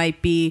feel it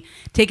might be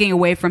taking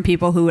away from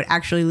people who would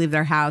actually leave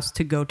their house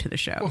to go to the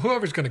show. Well,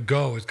 whoever's going to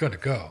go is going to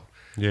go.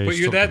 Yeah, but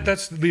you're still-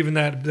 that's leaving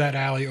that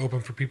alley open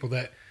for people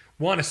that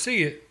want to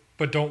see it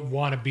but don't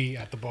want to be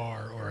at the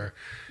bar or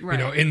Right.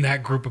 in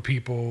that group of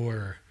people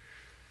or.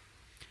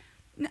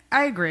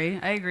 I agree.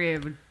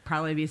 It would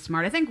probably be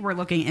smart. I think we're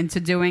looking into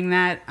doing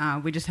that.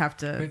 We just have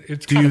to.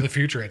 It's kind of the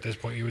future at this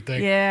point, you would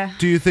think. Yeah.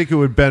 Do you think it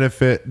would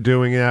benefit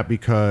doing that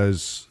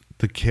because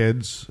the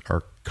kids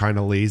are kind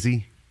of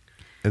lazy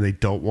and they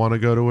don't want to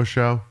go to a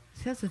show?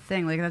 See, that's the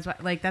thing.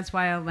 That's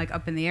why I'm like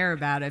up in the air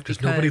about it.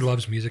 Because nobody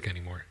loves music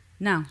anymore.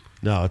 No.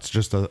 No, it's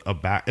just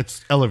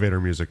it's elevator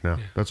music now.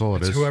 That's all it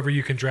It's is. whoever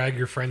you can drag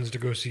your friends to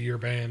go see your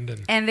band.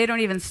 And And they don't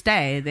even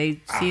stay.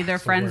 They see their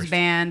it's the friend's worst.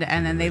 band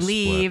and then they they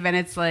leave, split. and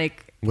it's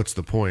like, What's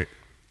the point?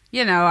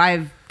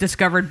 I've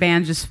discovered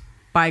bands just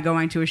by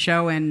going to a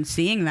show and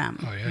seeing them.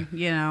 Oh,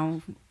 yeah.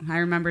 I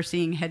remember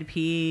seeing Head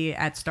P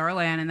at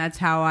Starland, and that's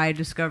how I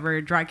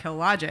discovered Dry Kill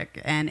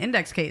Logic and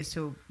Index Case,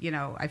 who,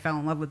 I fell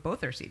in love with both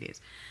their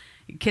CDs.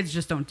 Kids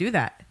just don't do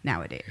that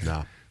nowadays.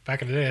 No.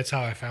 back in the day, that's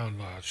how I found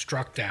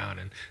Struck Down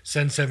and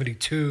Send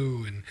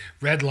 72 and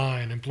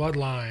Redline and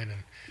Bloodline.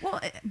 And Well,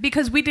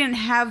 because we didn't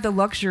have the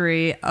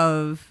luxury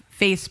of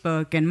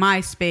Facebook and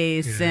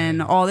MySpace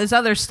and all this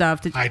other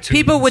stuff. iTunes.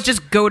 People would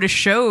just go to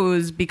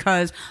shows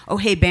because, oh,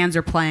 hey, bands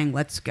are playing,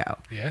 let's go.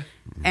 Yeah.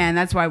 And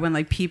that's why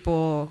when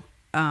people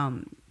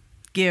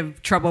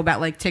give trouble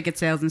about ticket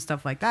sales and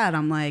stuff like that,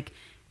 I'm like,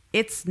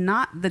 it's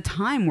not the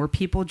time where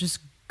people just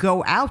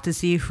go out to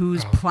see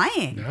who's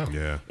playing. No.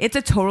 Yeah. It's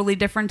a totally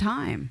different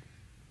time.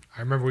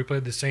 I remember we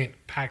played the Saint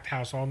packed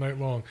house all night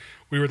long.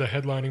 We were the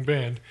headlining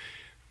band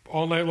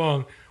all night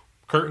long.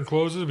 Curtain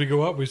closes, we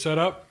go up, we set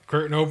up,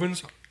 curtain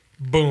opens,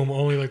 boom,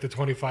 only the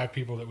 25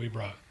 people that we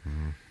brought.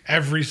 Mm-hmm.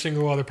 Every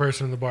single other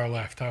person in the bar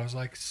left. I was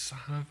like, son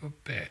of a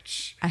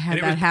bitch. I had And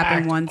it that was happen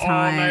packed one all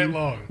night time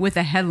long. with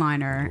a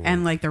headliner,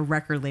 and the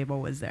record label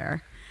was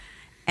there.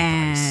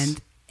 And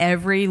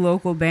every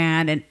local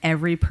band and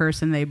every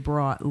person they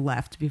brought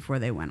left before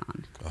they went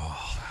on.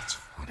 Oh, that's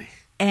funny.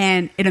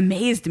 And it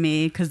amazed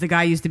me because the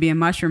guy used to be a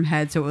Mushroom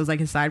Head, so it was like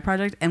a side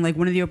project. And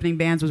one of the opening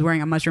bands was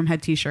wearing a Mushroom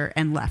Head t-shirt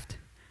and left.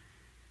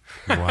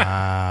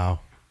 Wow.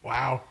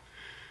 Wow.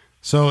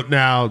 So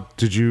now,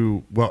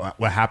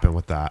 what happened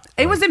with that?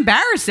 It was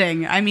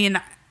embarrassing. I mean,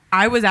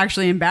 I was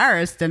actually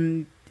embarrassed,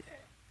 and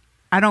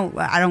I don't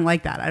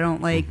like that. I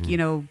don't like,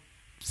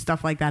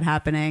 stuff like that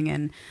happening.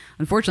 And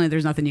unfortunately,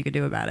 there's nothing you could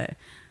do about it.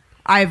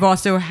 I've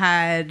also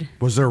had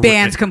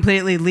bands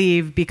completely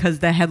leave because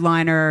the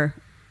headliner,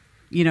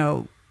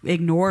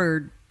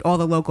 ignored all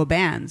the local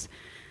bands.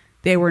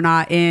 They were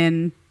not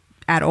in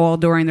at all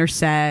during their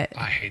set.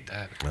 I hate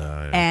that.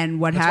 And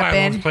what That's why I love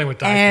happened? playing with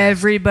Diecast.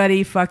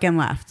 Everybody fucking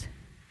left.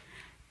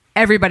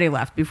 Everybody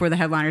left before the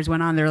headliners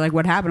went on. They're like,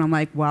 what happened? I'm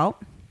like, well,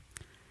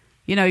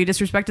 you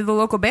disrespected the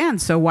local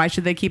band, so why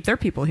should they keep their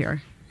people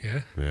here?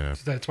 Yeah. Yeah.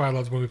 So that's why I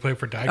loved when we played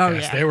for Diecast. Oh,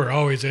 yeah. They were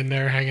always in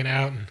there hanging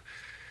out. And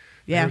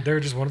Yeah. they were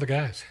just one of the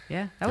guys.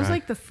 Yeah. That was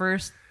the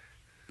first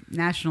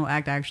national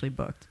act I actually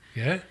booked.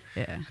 Yeah?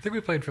 Yeah. I think we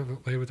played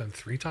with them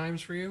 3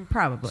 times for you.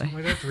 Probably. Something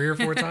like that, 3 or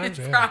 4 times.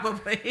 Yeah.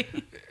 Probably.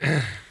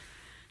 Those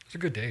are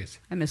good days.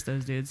 I miss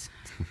those dudes.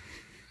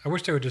 I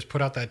wish they would just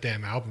put out that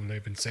damn album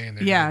they've been saying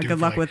they're Yeah, gonna do good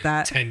for luck with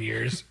that. 10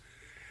 years.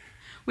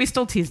 We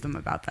still tease them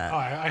about that. Oh,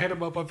 I hit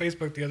him up on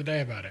Facebook the other day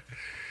about it.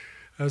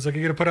 I was like,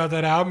 "You gonna put out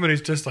that album?" And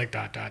he's just like, ...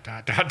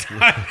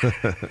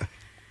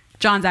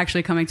 John's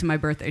actually coming to my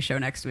birthday show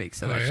next week,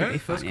 so Oh, that yeah? should be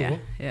fun. That's Yeah. cool.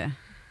 Yeah.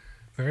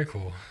 Very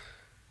cool.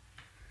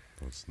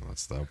 That's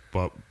nuts, though.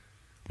 But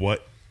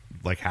what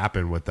like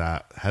happen with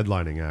that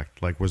headlining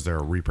act? Like, was there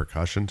a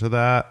repercussion to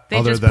that?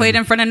 They just played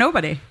in front of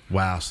nobody.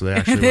 Wow, so they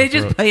actually They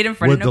just played in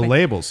front of What'd nobody. the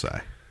label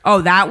say?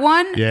 Oh, that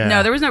one? Yeah.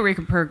 No, there was no I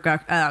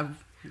can't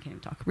even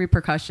talk.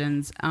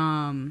 Repercussions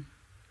on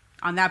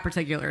that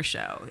particular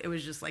show. It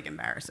was just like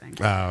embarrassing.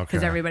 Oh, okay.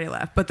 Because everybody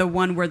left. But the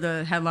one where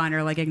the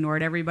headliner like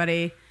ignored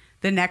everybody,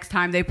 the next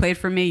time they played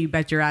for me, you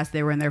bet your ass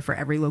they were in there for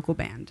every local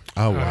band.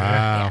 Oh, wow.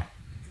 yeah.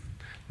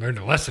 Learned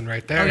a lesson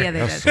right there. Oh, yeah, they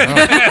That's, did.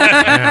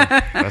 man,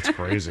 that's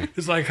crazy.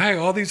 It's like, hey,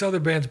 all these other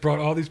bands brought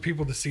all these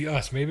people to see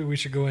us. Maybe we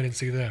should go in and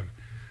see them.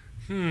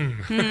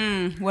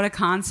 What a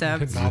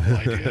concept. Novel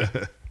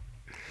idea.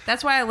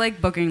 That's why I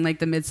like booking like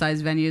the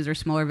mid-sized venues or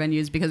smaller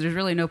venues because there's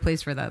really no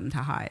place for them to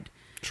hide.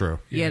 True.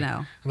 Yeah. You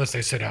know. Unless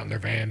they sit out in their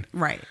van.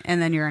 Right.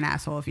 And then you're an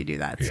asshole if you do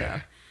that.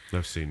 Yeah. So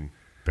I've seen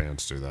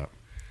bands do that.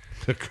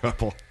 A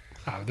couple.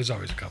 Oh, there's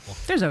always a couple.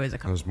 there's always a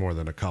couple. There's more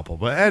than a couple.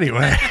 But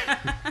anyway.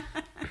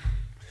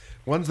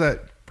 Ones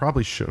that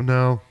probably should.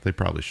 No, they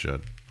probably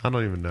should. I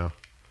don't even know.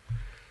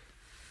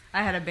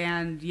 I had a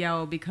band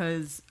yell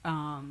because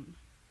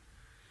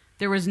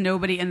there was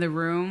nobody in the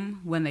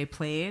room when they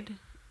played.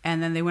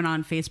 And then they went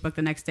on Facebook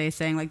the next day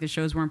saying like the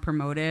shows weren't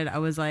promoted. I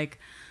was like,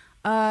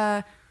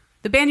 the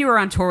band you were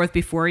on tour with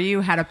before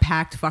you had a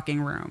packed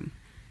fucking room.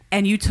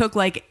 And you took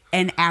like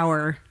an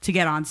hour to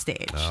get on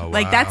stage. Oh,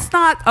 Like wow. that's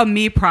not a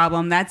me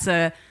problem. That's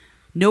a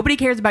nobody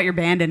cares about your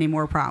band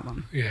anymore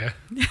problem. Yeah.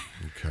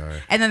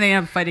 Okay. And then they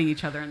end up fighting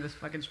each other in the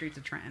fucking streets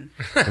of Trenton.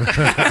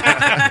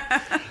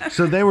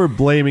 So they were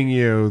blaming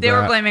you. They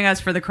were blaming us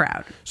for the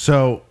crowd.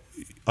 So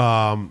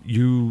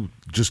you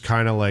just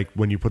kind of like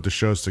when you put the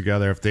shows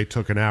together, if they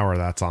took an hour,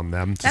 that's on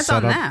them to That's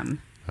set on up?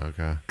 them.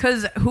 Okay.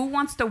 Because who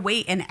wants to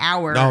wait an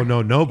hour? Oh,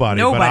 no, nobody.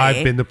 But Nobody.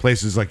 I've been to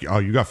places like, oh,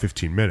 you got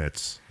 15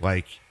 minutes.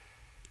 Like,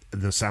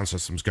 the sound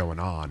system's going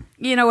on.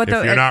 You know what, If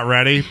though? you're not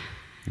ready,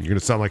 you're going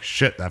to sound like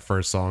shit that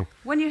first song.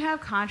 When you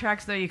have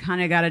contracts, though, you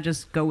kind of got to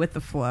just go with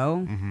the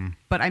flow. Mm-hmm.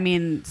 But, I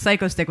mean,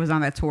 Psycho Stick was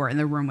on that tour, and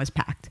the room was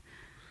packed.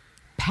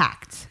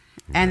 Packed.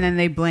 And then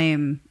they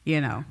blame, the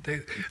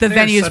They're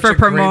venues such for a great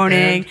promoting.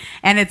 band.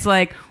 And it's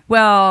like,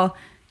 well,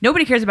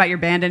 nobody cares about your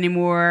band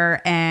anymore,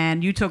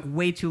 and you took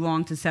way too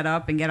long to set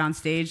up and get on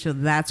stage, so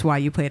that's why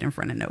you played in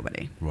front of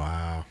nobody.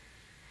 Wow.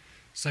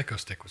 Psycho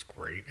Stick was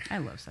great. I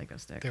love Psycho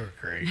Stick. They were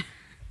great.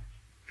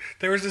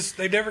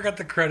 They never got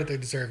the credit they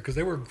deserved because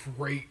they were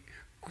great.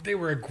 They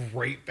were a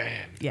great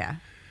band. Yeah.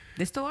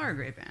 They still are a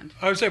great band.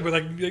 I would say, but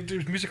like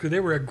musically, they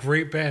were a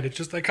great band. It's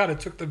just they kind of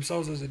took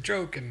themselves as a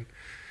joke, and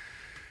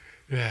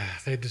yeah,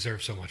 they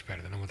deserve so much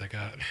better than what they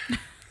got.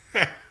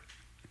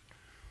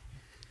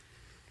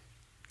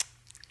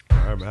 All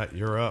right, Matt,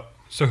 you're up.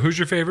 So, who's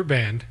your favorite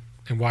band,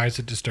 and why is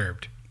it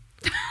Disturbed?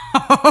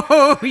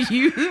 Oh,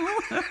 you.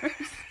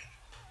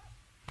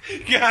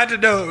 You had to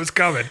know it was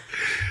coming.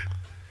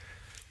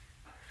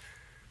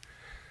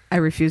 I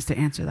refuse to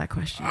answer that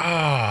question.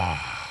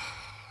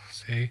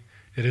 See,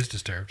 it is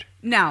Disturbed.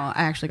 No,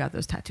 I actually got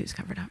those tattoos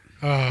covered up.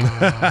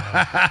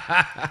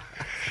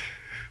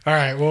 All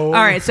right. Well, All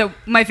right, so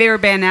my favorite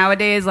band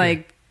nowadays,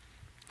 like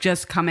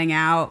just coming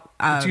out.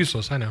 It's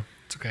useless. I know.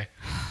 It's okay.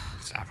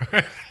 Stop.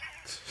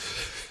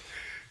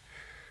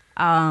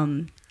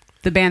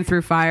 The band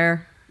Through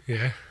Fire.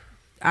 Yeah.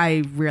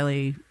 I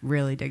really,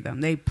 really dig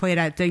them. They played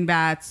at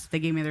Dingbats. They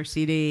gave me their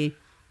CD.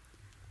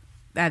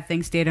 That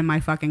thing stayed in my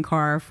fucking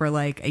car for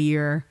like a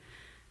year.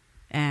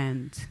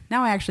 And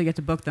now I actually get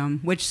to book them,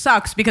 which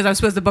sucks because I was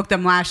supposed to book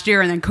them last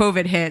year and then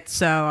COVID hit.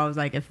 So I was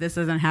like, if this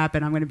doesn't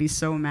happen, I'm going to be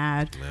so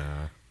mad.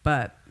 Yeah.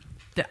 But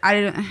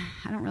I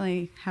don't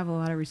really have a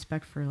lot of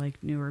respect for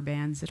like newer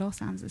bands. It all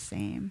sounds the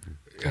same.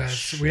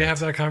 We have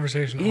that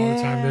conversation all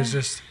the time. Yeah. There's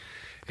just,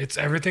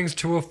 everything's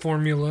to a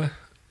formula,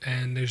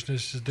 and there's no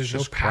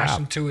just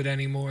passion crap. to it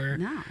anymore.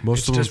 No. Most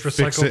It's of them just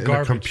fix recycled it in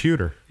garbage. the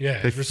computer.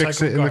 Yeah, They it's fix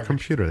recycled it in garbage. the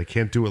computer. They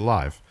can't do it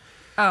live.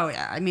 Oh,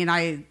 yeah. I mean,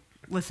 I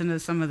listen to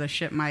some of the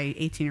shit my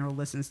 18-year-old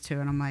listens to,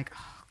 and I'm like,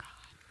 oh,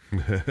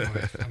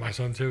 God. My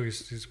son too.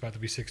 He's about to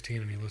be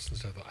 16, and he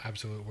listens to the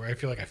absolute word. I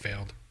feel like I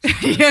failed.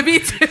 Yeah, me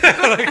too.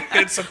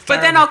 It's so But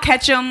then terrible. I'll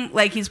catch him,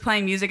 like, he's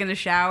playing music in the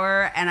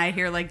shower, and I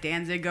hear, like,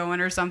 Danzig going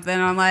or something,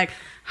 and I'm like,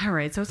 all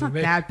right, so it's not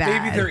that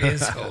bad. Maybe there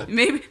is hope.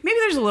 Maybe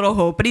there's a little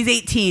hope, but he's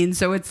 18,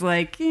 so it's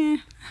like, eh.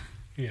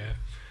 Yeah.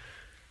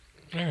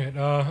 All right.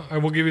 I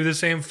will give you the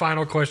same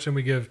final question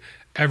we give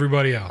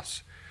everybody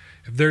else.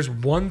 If there's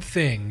one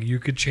thing you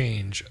could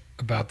change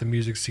about the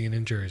music scene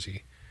in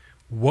Jersey,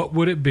 what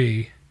would it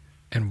be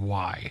and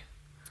why?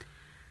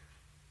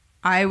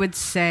 I would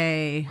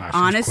say, Wow, she's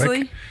honestly.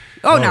 quick.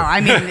 Oh, no,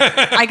 I mean,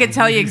 I could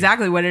tell you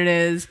exactly what it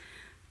is.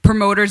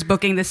 Promoters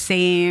booking the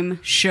same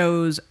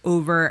shows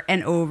over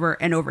and over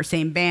and over.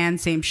 Same band,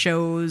 same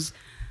shows.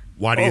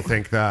 Why do you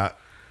think that?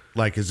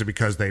 Like, is it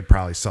because they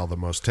probably sell the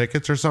most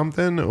tickets or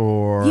something?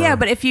 Or Yeah,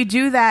 but if you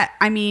do that,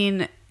 I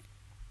mean,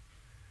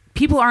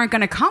 people aren't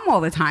going to come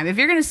all the time. If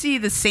you're going to see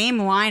the same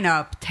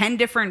lineup 10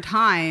 different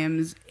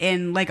times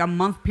in like a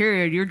month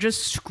period, you're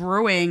just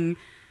screwing,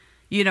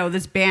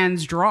 this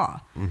band's draw.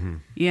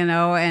 And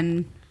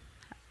I'm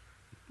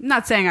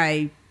not saying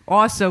I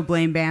also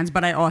blame bands,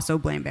 but I also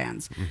blame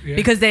bands Yeah.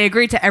 because they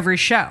agree to every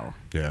show.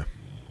 Yeah.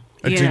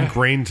 It's Yeah.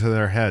 ingrained to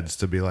their heads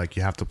to be like,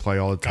 you have to play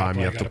all the time.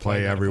 You have to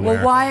play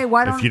everywhere. Well,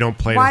 why don't if you don't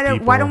play why with don't,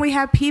 people, why don't we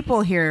have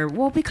people here?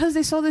 Well, because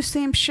they saw the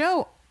same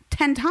show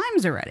 10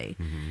 times already.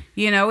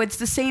 You know, it's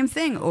the same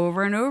thing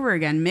over and over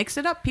again. Mix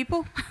it up,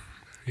 people.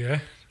 Yeah.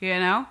 You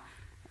know,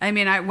 I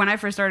mean, when I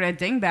first started at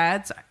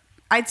Dingbats,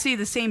 I'd see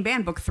the same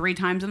band book 3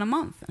 times in a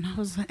month,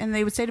 and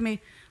they would say to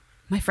me,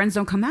 "My friends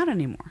don't come out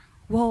anymore."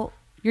 Well,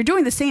 you're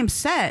doing the same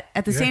set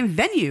at the same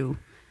venue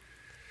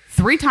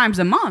 3 times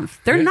a month.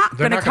 They're not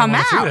going to come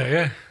wanna see out that,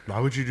 yeah. Why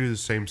would you do the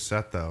same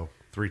set though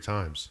 3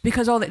 times?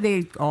 because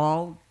they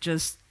all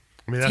just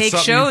I mean, that's take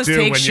something you shows, do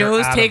take when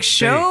you're shows, out take of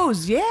state.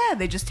 shows. Yeah,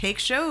 they just take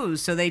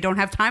shows, so they don't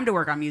have time to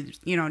work on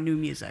new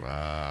music.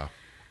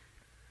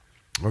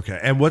 Okay,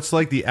 and what's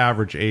like the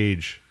average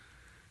age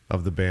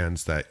of the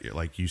bands that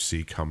like you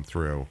see come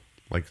through?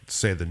 Like,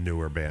 say the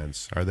newer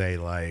bands, are they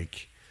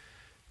like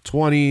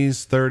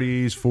 20s,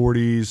 30s,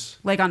 40s?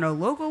 Like on a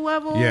local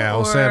level. Yeah,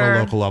 I'll say at or a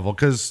local level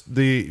because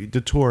the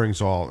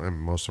touring's all, and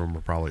most of them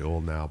are probably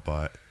old now,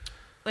 but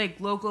like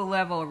local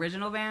level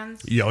original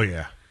bands. oh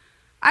yeah,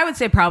 I would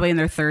say probably in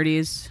their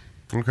 30s.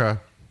 okay.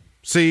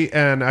 See,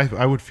 and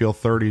I would feel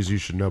 30s. You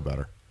should know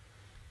better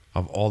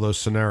of all those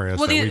scenarios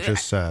Well, that the- we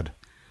just said.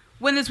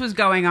 When this was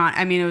going on,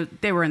 I mean,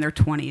 they were in their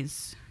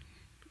 20s.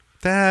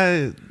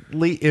 Then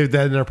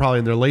they're probably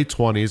in their late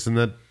 20s, and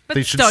that But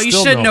they should still, you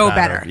should know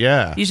better. better.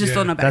 Yeah, You should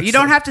still know better. That's You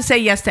don't have to say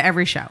yes to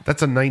every show.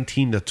 That's a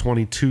 19 to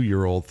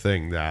 22-year-old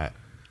thing that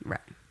Right.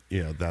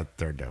 that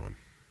they're doing.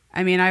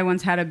 I mean, I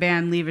once had a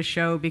band leave a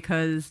show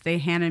because they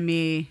handed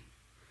me,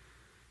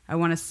 I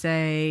want to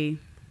say,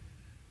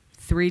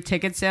 3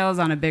 ticket sales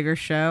on a bigger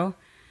show.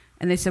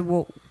 And they said,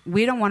 well,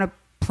 we don't want to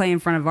play in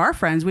front of our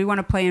friends. We want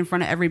to play in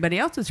front of everybody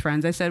else's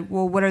friends. I said,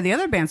 well, what are the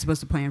other bands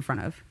supposed to play in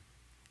front of?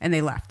 And they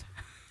left.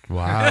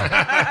 Wow.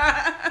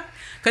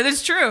 Because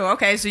it's true.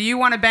 Okay, so you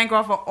want to bank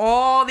off of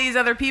all these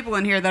other people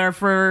in here that are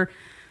for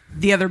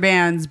the other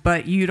bands,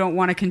 but you don't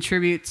want to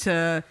contribute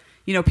to,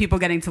 people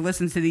getting to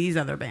listen to these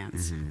other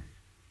bands. Mm-hmm.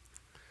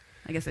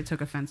 I guess I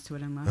took offense to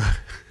it and left.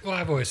 Well,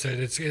 I've always said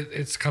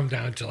it's come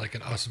down to like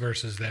an us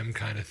versus them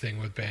kind of thing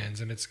with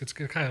bands, and it's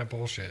kind of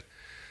bullshit.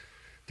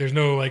 There's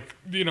no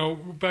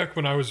back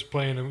when I was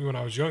playing and when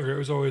I was younger, it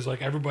was always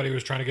like everybody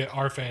was trying to get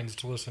our fans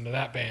to listen to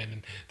that band,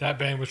 and that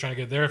band was trying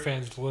to get their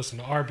fans to listen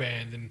to our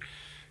band, and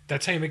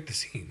that's how you make the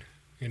scene.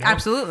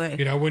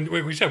 Absolutely.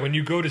 When we said when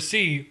you go to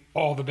see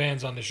all the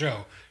bands on the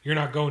show, you're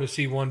not going to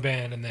see one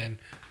band and then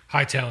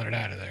hightailing it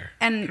out of there.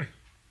 And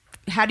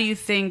how do you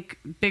think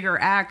bigger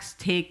acts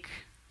take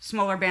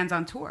smaller bands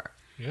on tour?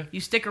 Yeah.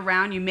 You stick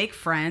around, you make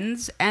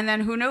friends, and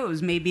then who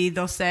knows? Maybe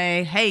they'll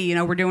say,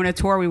 hey, we're doing a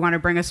tour. We want to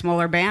bring a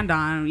smaller band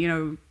on.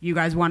 You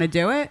guys want to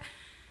do it?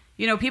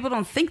 People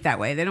don't think that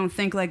way. They don't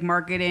think like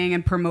marketing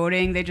and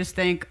promoting. They just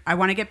think, I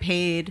want to get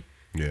paid,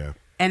 Yeah.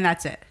 and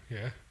that's it.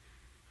 Yeah.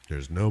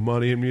 There's no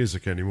money in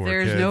music anymore,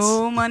 There's kids.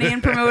 no money in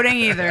promoting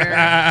either.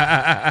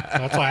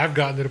 That's why I've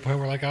gotten to the point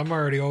where like I'm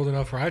already old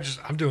enough where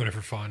I'm doing it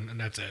for fun, and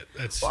that's it.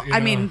 That's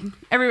I mean,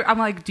 I'm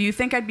like, do you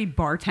think I'd be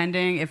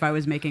bartending if I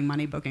was making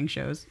money booking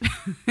shows?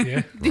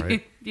 yeah.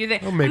 Right. Do you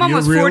think? Well, maybe I'm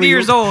almost you 40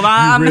 years old.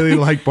 You really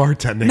like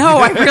bartending. No,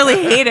 I really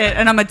hate it,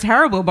 and I'm a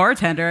terrible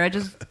bartender. I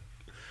just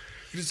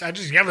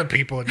yell at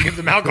people and give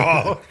them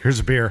alcohol. Here's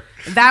a beer.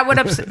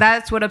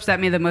 that's what upset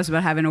me the most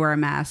about having to wear a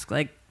mask.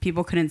 Like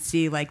people couldn't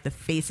see like the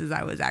faces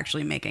I was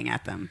actually making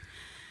at them.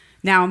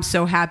 Now I'm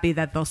so happy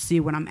that they'll see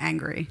when I'm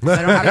angry. I don't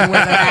have to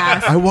wear the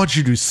mask. I want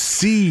you to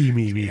see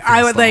me.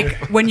 I would like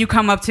when you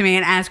come up to me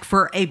and ask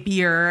for a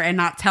beer and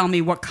not tell me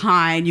what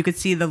kind. You could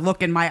see the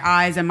look in my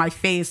eyes and my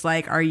face.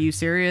 Like, are you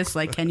serious?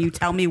 Like, can you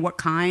tell me what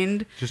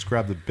kind? Just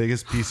grab the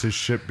biggest piece of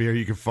shit beer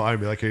you can find.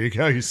 Be like, here you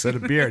go. You said a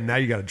beer, and now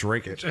you got to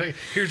drink it. Hey,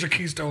 here's your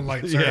Keystone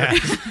Light, sir. Yeah.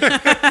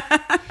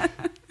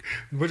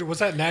 What's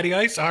that, Natty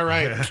Ice? All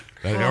right. Or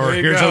There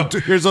you go.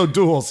 here's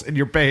O'Doul's, and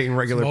you're paying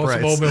regular Some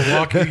price. old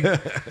Milwaukee.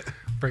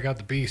 Break out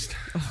the beast.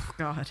 Oh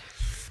God.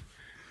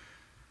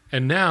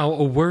 And now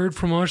a word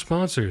from our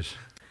sponsors.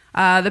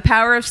 The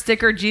power of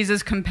sticker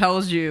Jesus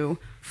compels you.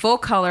 Full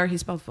color. He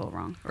spelled full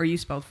wrong, or you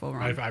spelled full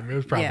wrong. I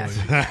was probably.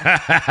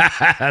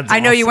 Yeah. I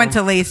know you went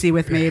to Lacey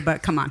with me,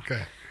 but come on.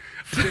 Okay.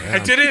 I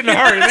did it in a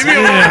hurry. Leave me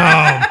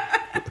alone.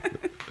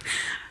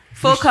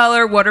 Full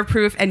color,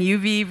 waterproof, and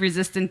UV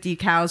resistant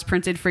decals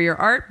printed for your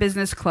art,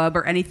 business, club,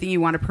 or anything you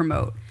want to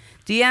promote.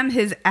 DM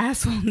his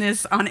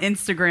assholeness on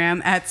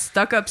Instagram at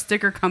Stuck Up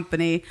Sticker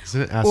Company.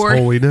 Isn't it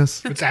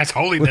assholiness? It's ass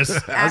holiness.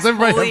 How's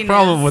everybody have a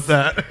problem with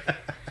that?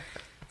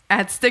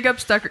 At Stick Up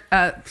Stucker.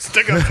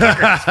 Stick up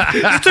suckers.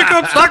 Stick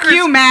up Fuck suckers.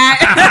 you,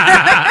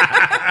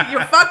 Matt. You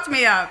fucked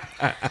me up.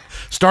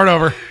 Start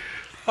over.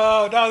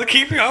 Oh, no,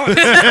 keep going.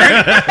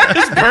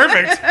 It's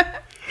perfect.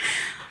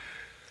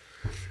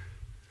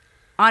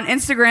 On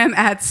Instagram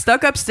at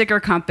Stuck Up Sticker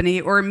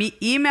Company, or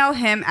email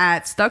him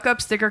at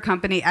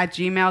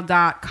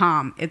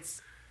stuckupstickercompany@gmail.com.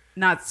 It's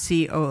not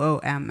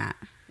COOM, Matt.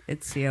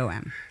 It's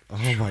COM.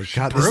 Oh my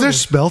God! Is there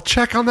spell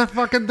check on that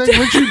fucking thing?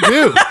 What'd you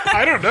do?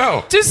 I don't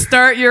know. To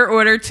start your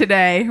order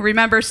today,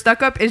 remember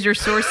StuckUp is your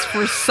source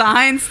for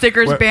signs,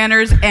 stickers, What?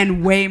 banners,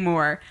 and way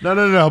more.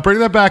 No. Bring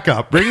that back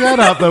up. Bring that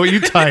up, though, what you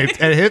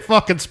typed, and hit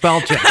fucking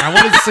spell check. I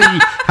want to see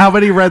how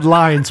many red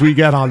lines we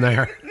get on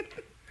there.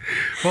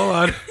 Hold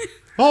on.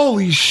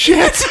 Holy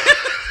shit!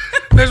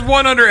 There's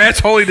one under S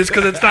holiness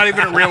because it's not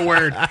even a real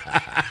word.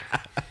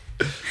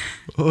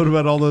 What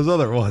about all those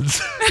other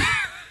ones?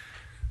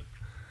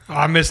 Oh,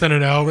 I'm missing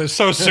an L. It's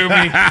so sue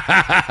me.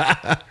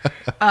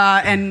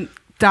 And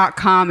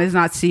 .com is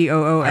not I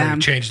COOM.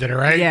 changed it, all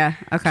right? Yeah,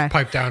 okay.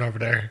 Pipe down over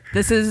there.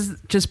 This is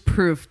just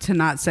proof to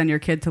not send your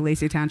kid to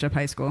Lacey Township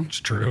High School. It's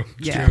true.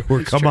 It's Yeah. true.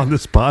 Or It's come true. on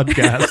this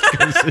podcast.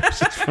 'Cause it's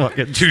just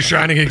fucking Two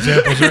shining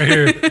examples right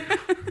here.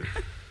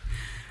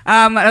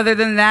 Other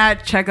than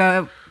that, check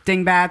out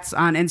Dingbats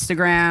on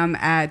Instagram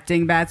at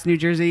Dingbats New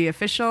Jersey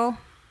Official.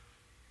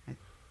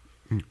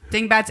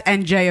 Dingbats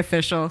NJ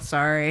Official,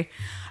 sorry.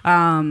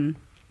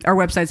 Our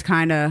website's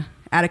kind of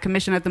out of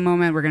commission at the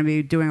moment. We're going to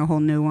be doing a whole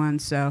new one.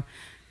 So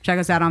check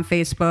us out on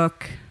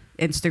Facebook,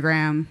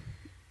 Instagram,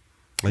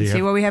 and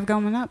see what we have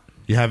going up.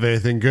 You have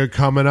anything good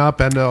coming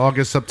up end of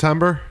August,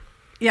 September?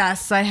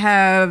 Yes, I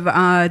have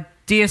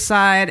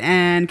Deicide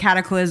and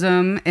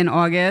Cataclysm in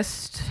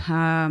August.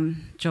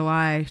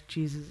 July,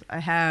 Jesus.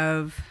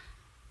 I'm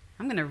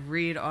going to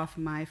read off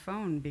my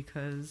phone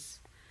because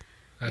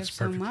we have That's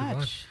so perfectly fine.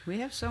 much. We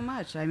have so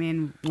much. I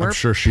mean, I'm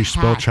sure she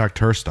spell packed. checked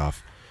her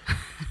stuff.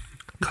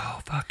 Go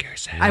fuck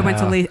yourself. I went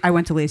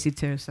to Lacey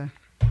too, so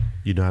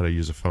You know how to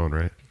use a phone,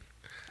 right?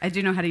 I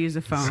do know how to use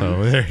a phone.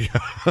 So there you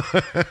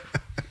go.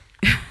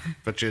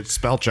 But you had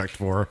spell checked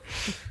for her.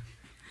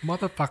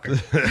 Motherfucker.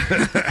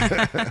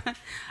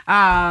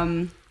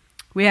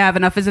 We have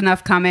Enough is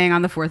Enough coming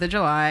on the 4th of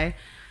July,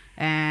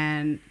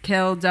 and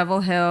Kill Devil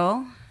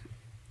Hill,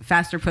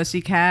 Faster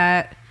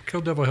Pussycat.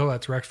 Kill Devil Hill,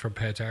 that's Rex from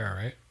Pantera,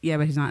 right? Yeah,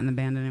 but he's not in the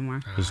band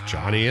anymore. Is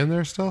Johnny in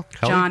there still?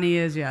 Kelly? Johnny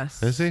is,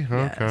 yes. Is he?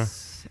 Okay.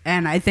 Yes.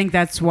 And I think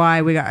that's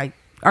why we got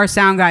our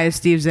sound guy is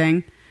Steve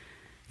Zing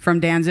from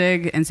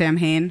Danzig and Sam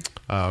Hain.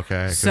 Oh,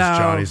 okay. Because So,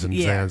 Johnny's in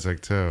yeah.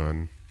 Danzig too.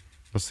 And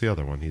what's the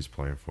other one he's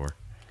playing for?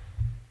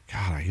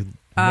 God,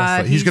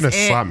 he's going to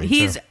slap me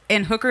He's too.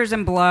 in Hookers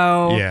and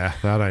Blow. Yeah,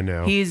 that I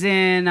know. He's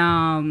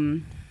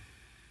in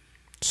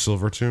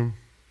Silver Tomb?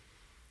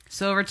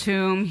 Silver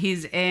Tomb.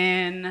 He's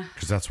in.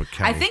 Because that's what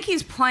Kelly. I think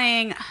he's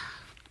playing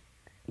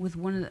with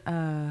one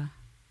of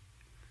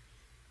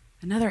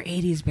another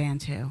 80s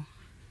band too.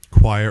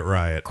 Quiet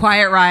Riot.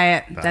 Quiet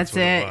Riot. That's That's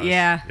what it it. was.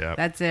 Yeah. Yep.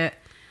 That's it.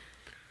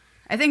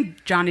 I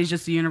think Johnny's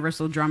just a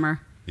universal drummer.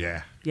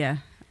 Yeah. Yeah.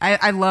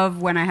 I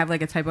love when I have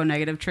like a Typo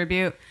Negative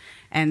tribute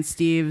and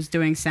Steve's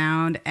doing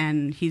sound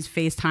and he's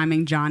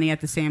FaceTiming Johnny at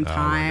the same Oh my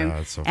time. God,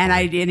 that's so and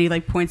funny. and he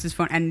like points his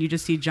phone and you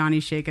just see Johnny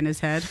shaking his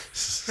head.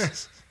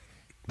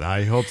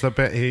 He holds that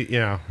band.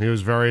 He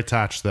was very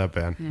attached to that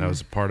band. That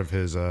was a part of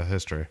his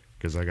history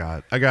because I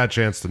got a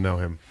chance to know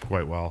him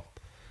quite well.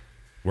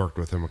 Worked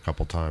with him a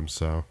couple times,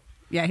 so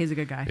Yeah, he's a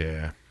good guy.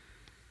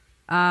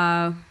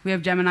 yeah. We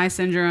have Gemini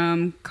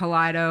Syndrome,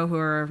 Kaleido, who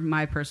are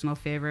my personal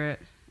favorite.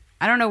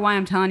 I don't know why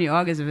I'm telling you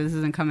August if this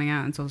isn't coming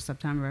out until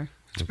September.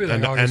 It's been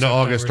End like of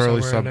August, September,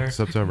 early somewhere in there.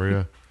 September.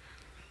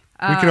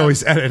 Yeah. We can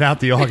always edit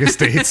out the August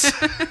dates.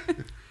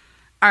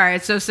 All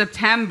right, so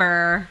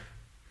September,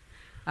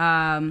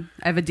 I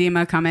have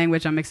Edema coming,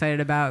 which I'm excited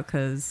about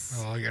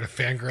because, Oh, you got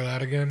to fangirl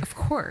out again? of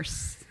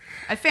course,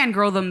 I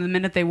fangirled them the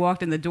minute they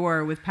walked in the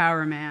door with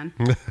Power Man,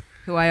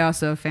 who I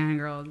also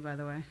fangirled, by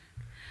the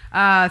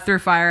way. Through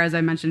Fire, as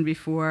I mentioned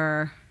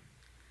before.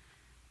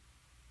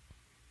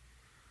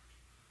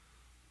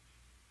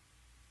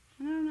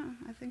 I don't know.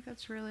 I think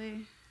that's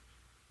really...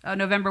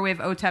 November, we have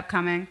OTEP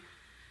coming.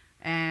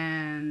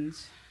 And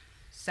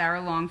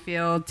Sarah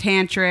Longfield,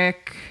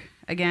 Tantric,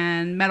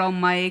 again, Metal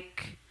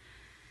Mike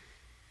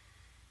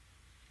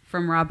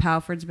from Rob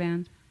Halford's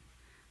band.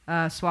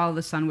 Swallow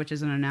the Sun, which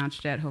isn't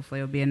announced yet. Hopefully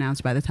it'll be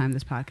announced by the time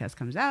this podcast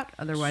comes out.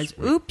 Otherwise,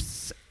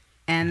 oops.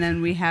 And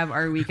then we have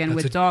our weekend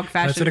with Dog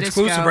Fashion That's an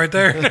Disco. exclusive right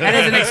there. That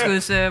is an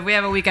exclusive. We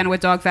have a weekend with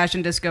Dog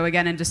Fashion Disco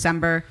again in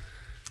December.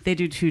 They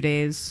do 2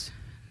 days.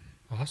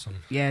 Awesome.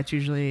 Yeah, it's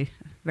usually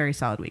a very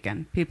solid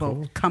weekend.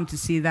 People come to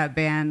see that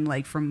band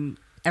like from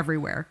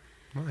everywhere.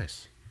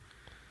 Nice.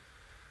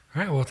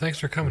 All right, well, thanks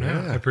for coming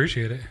out. I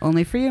appreciate it.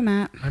 Only for you,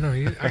 Matt. I know.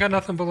 I got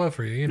nothing but love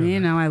for you. You know. You that.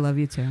 know I love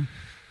you too.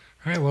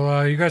 All right,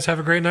 well, you guys have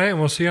a great night, and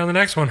we'll see you on the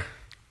next one.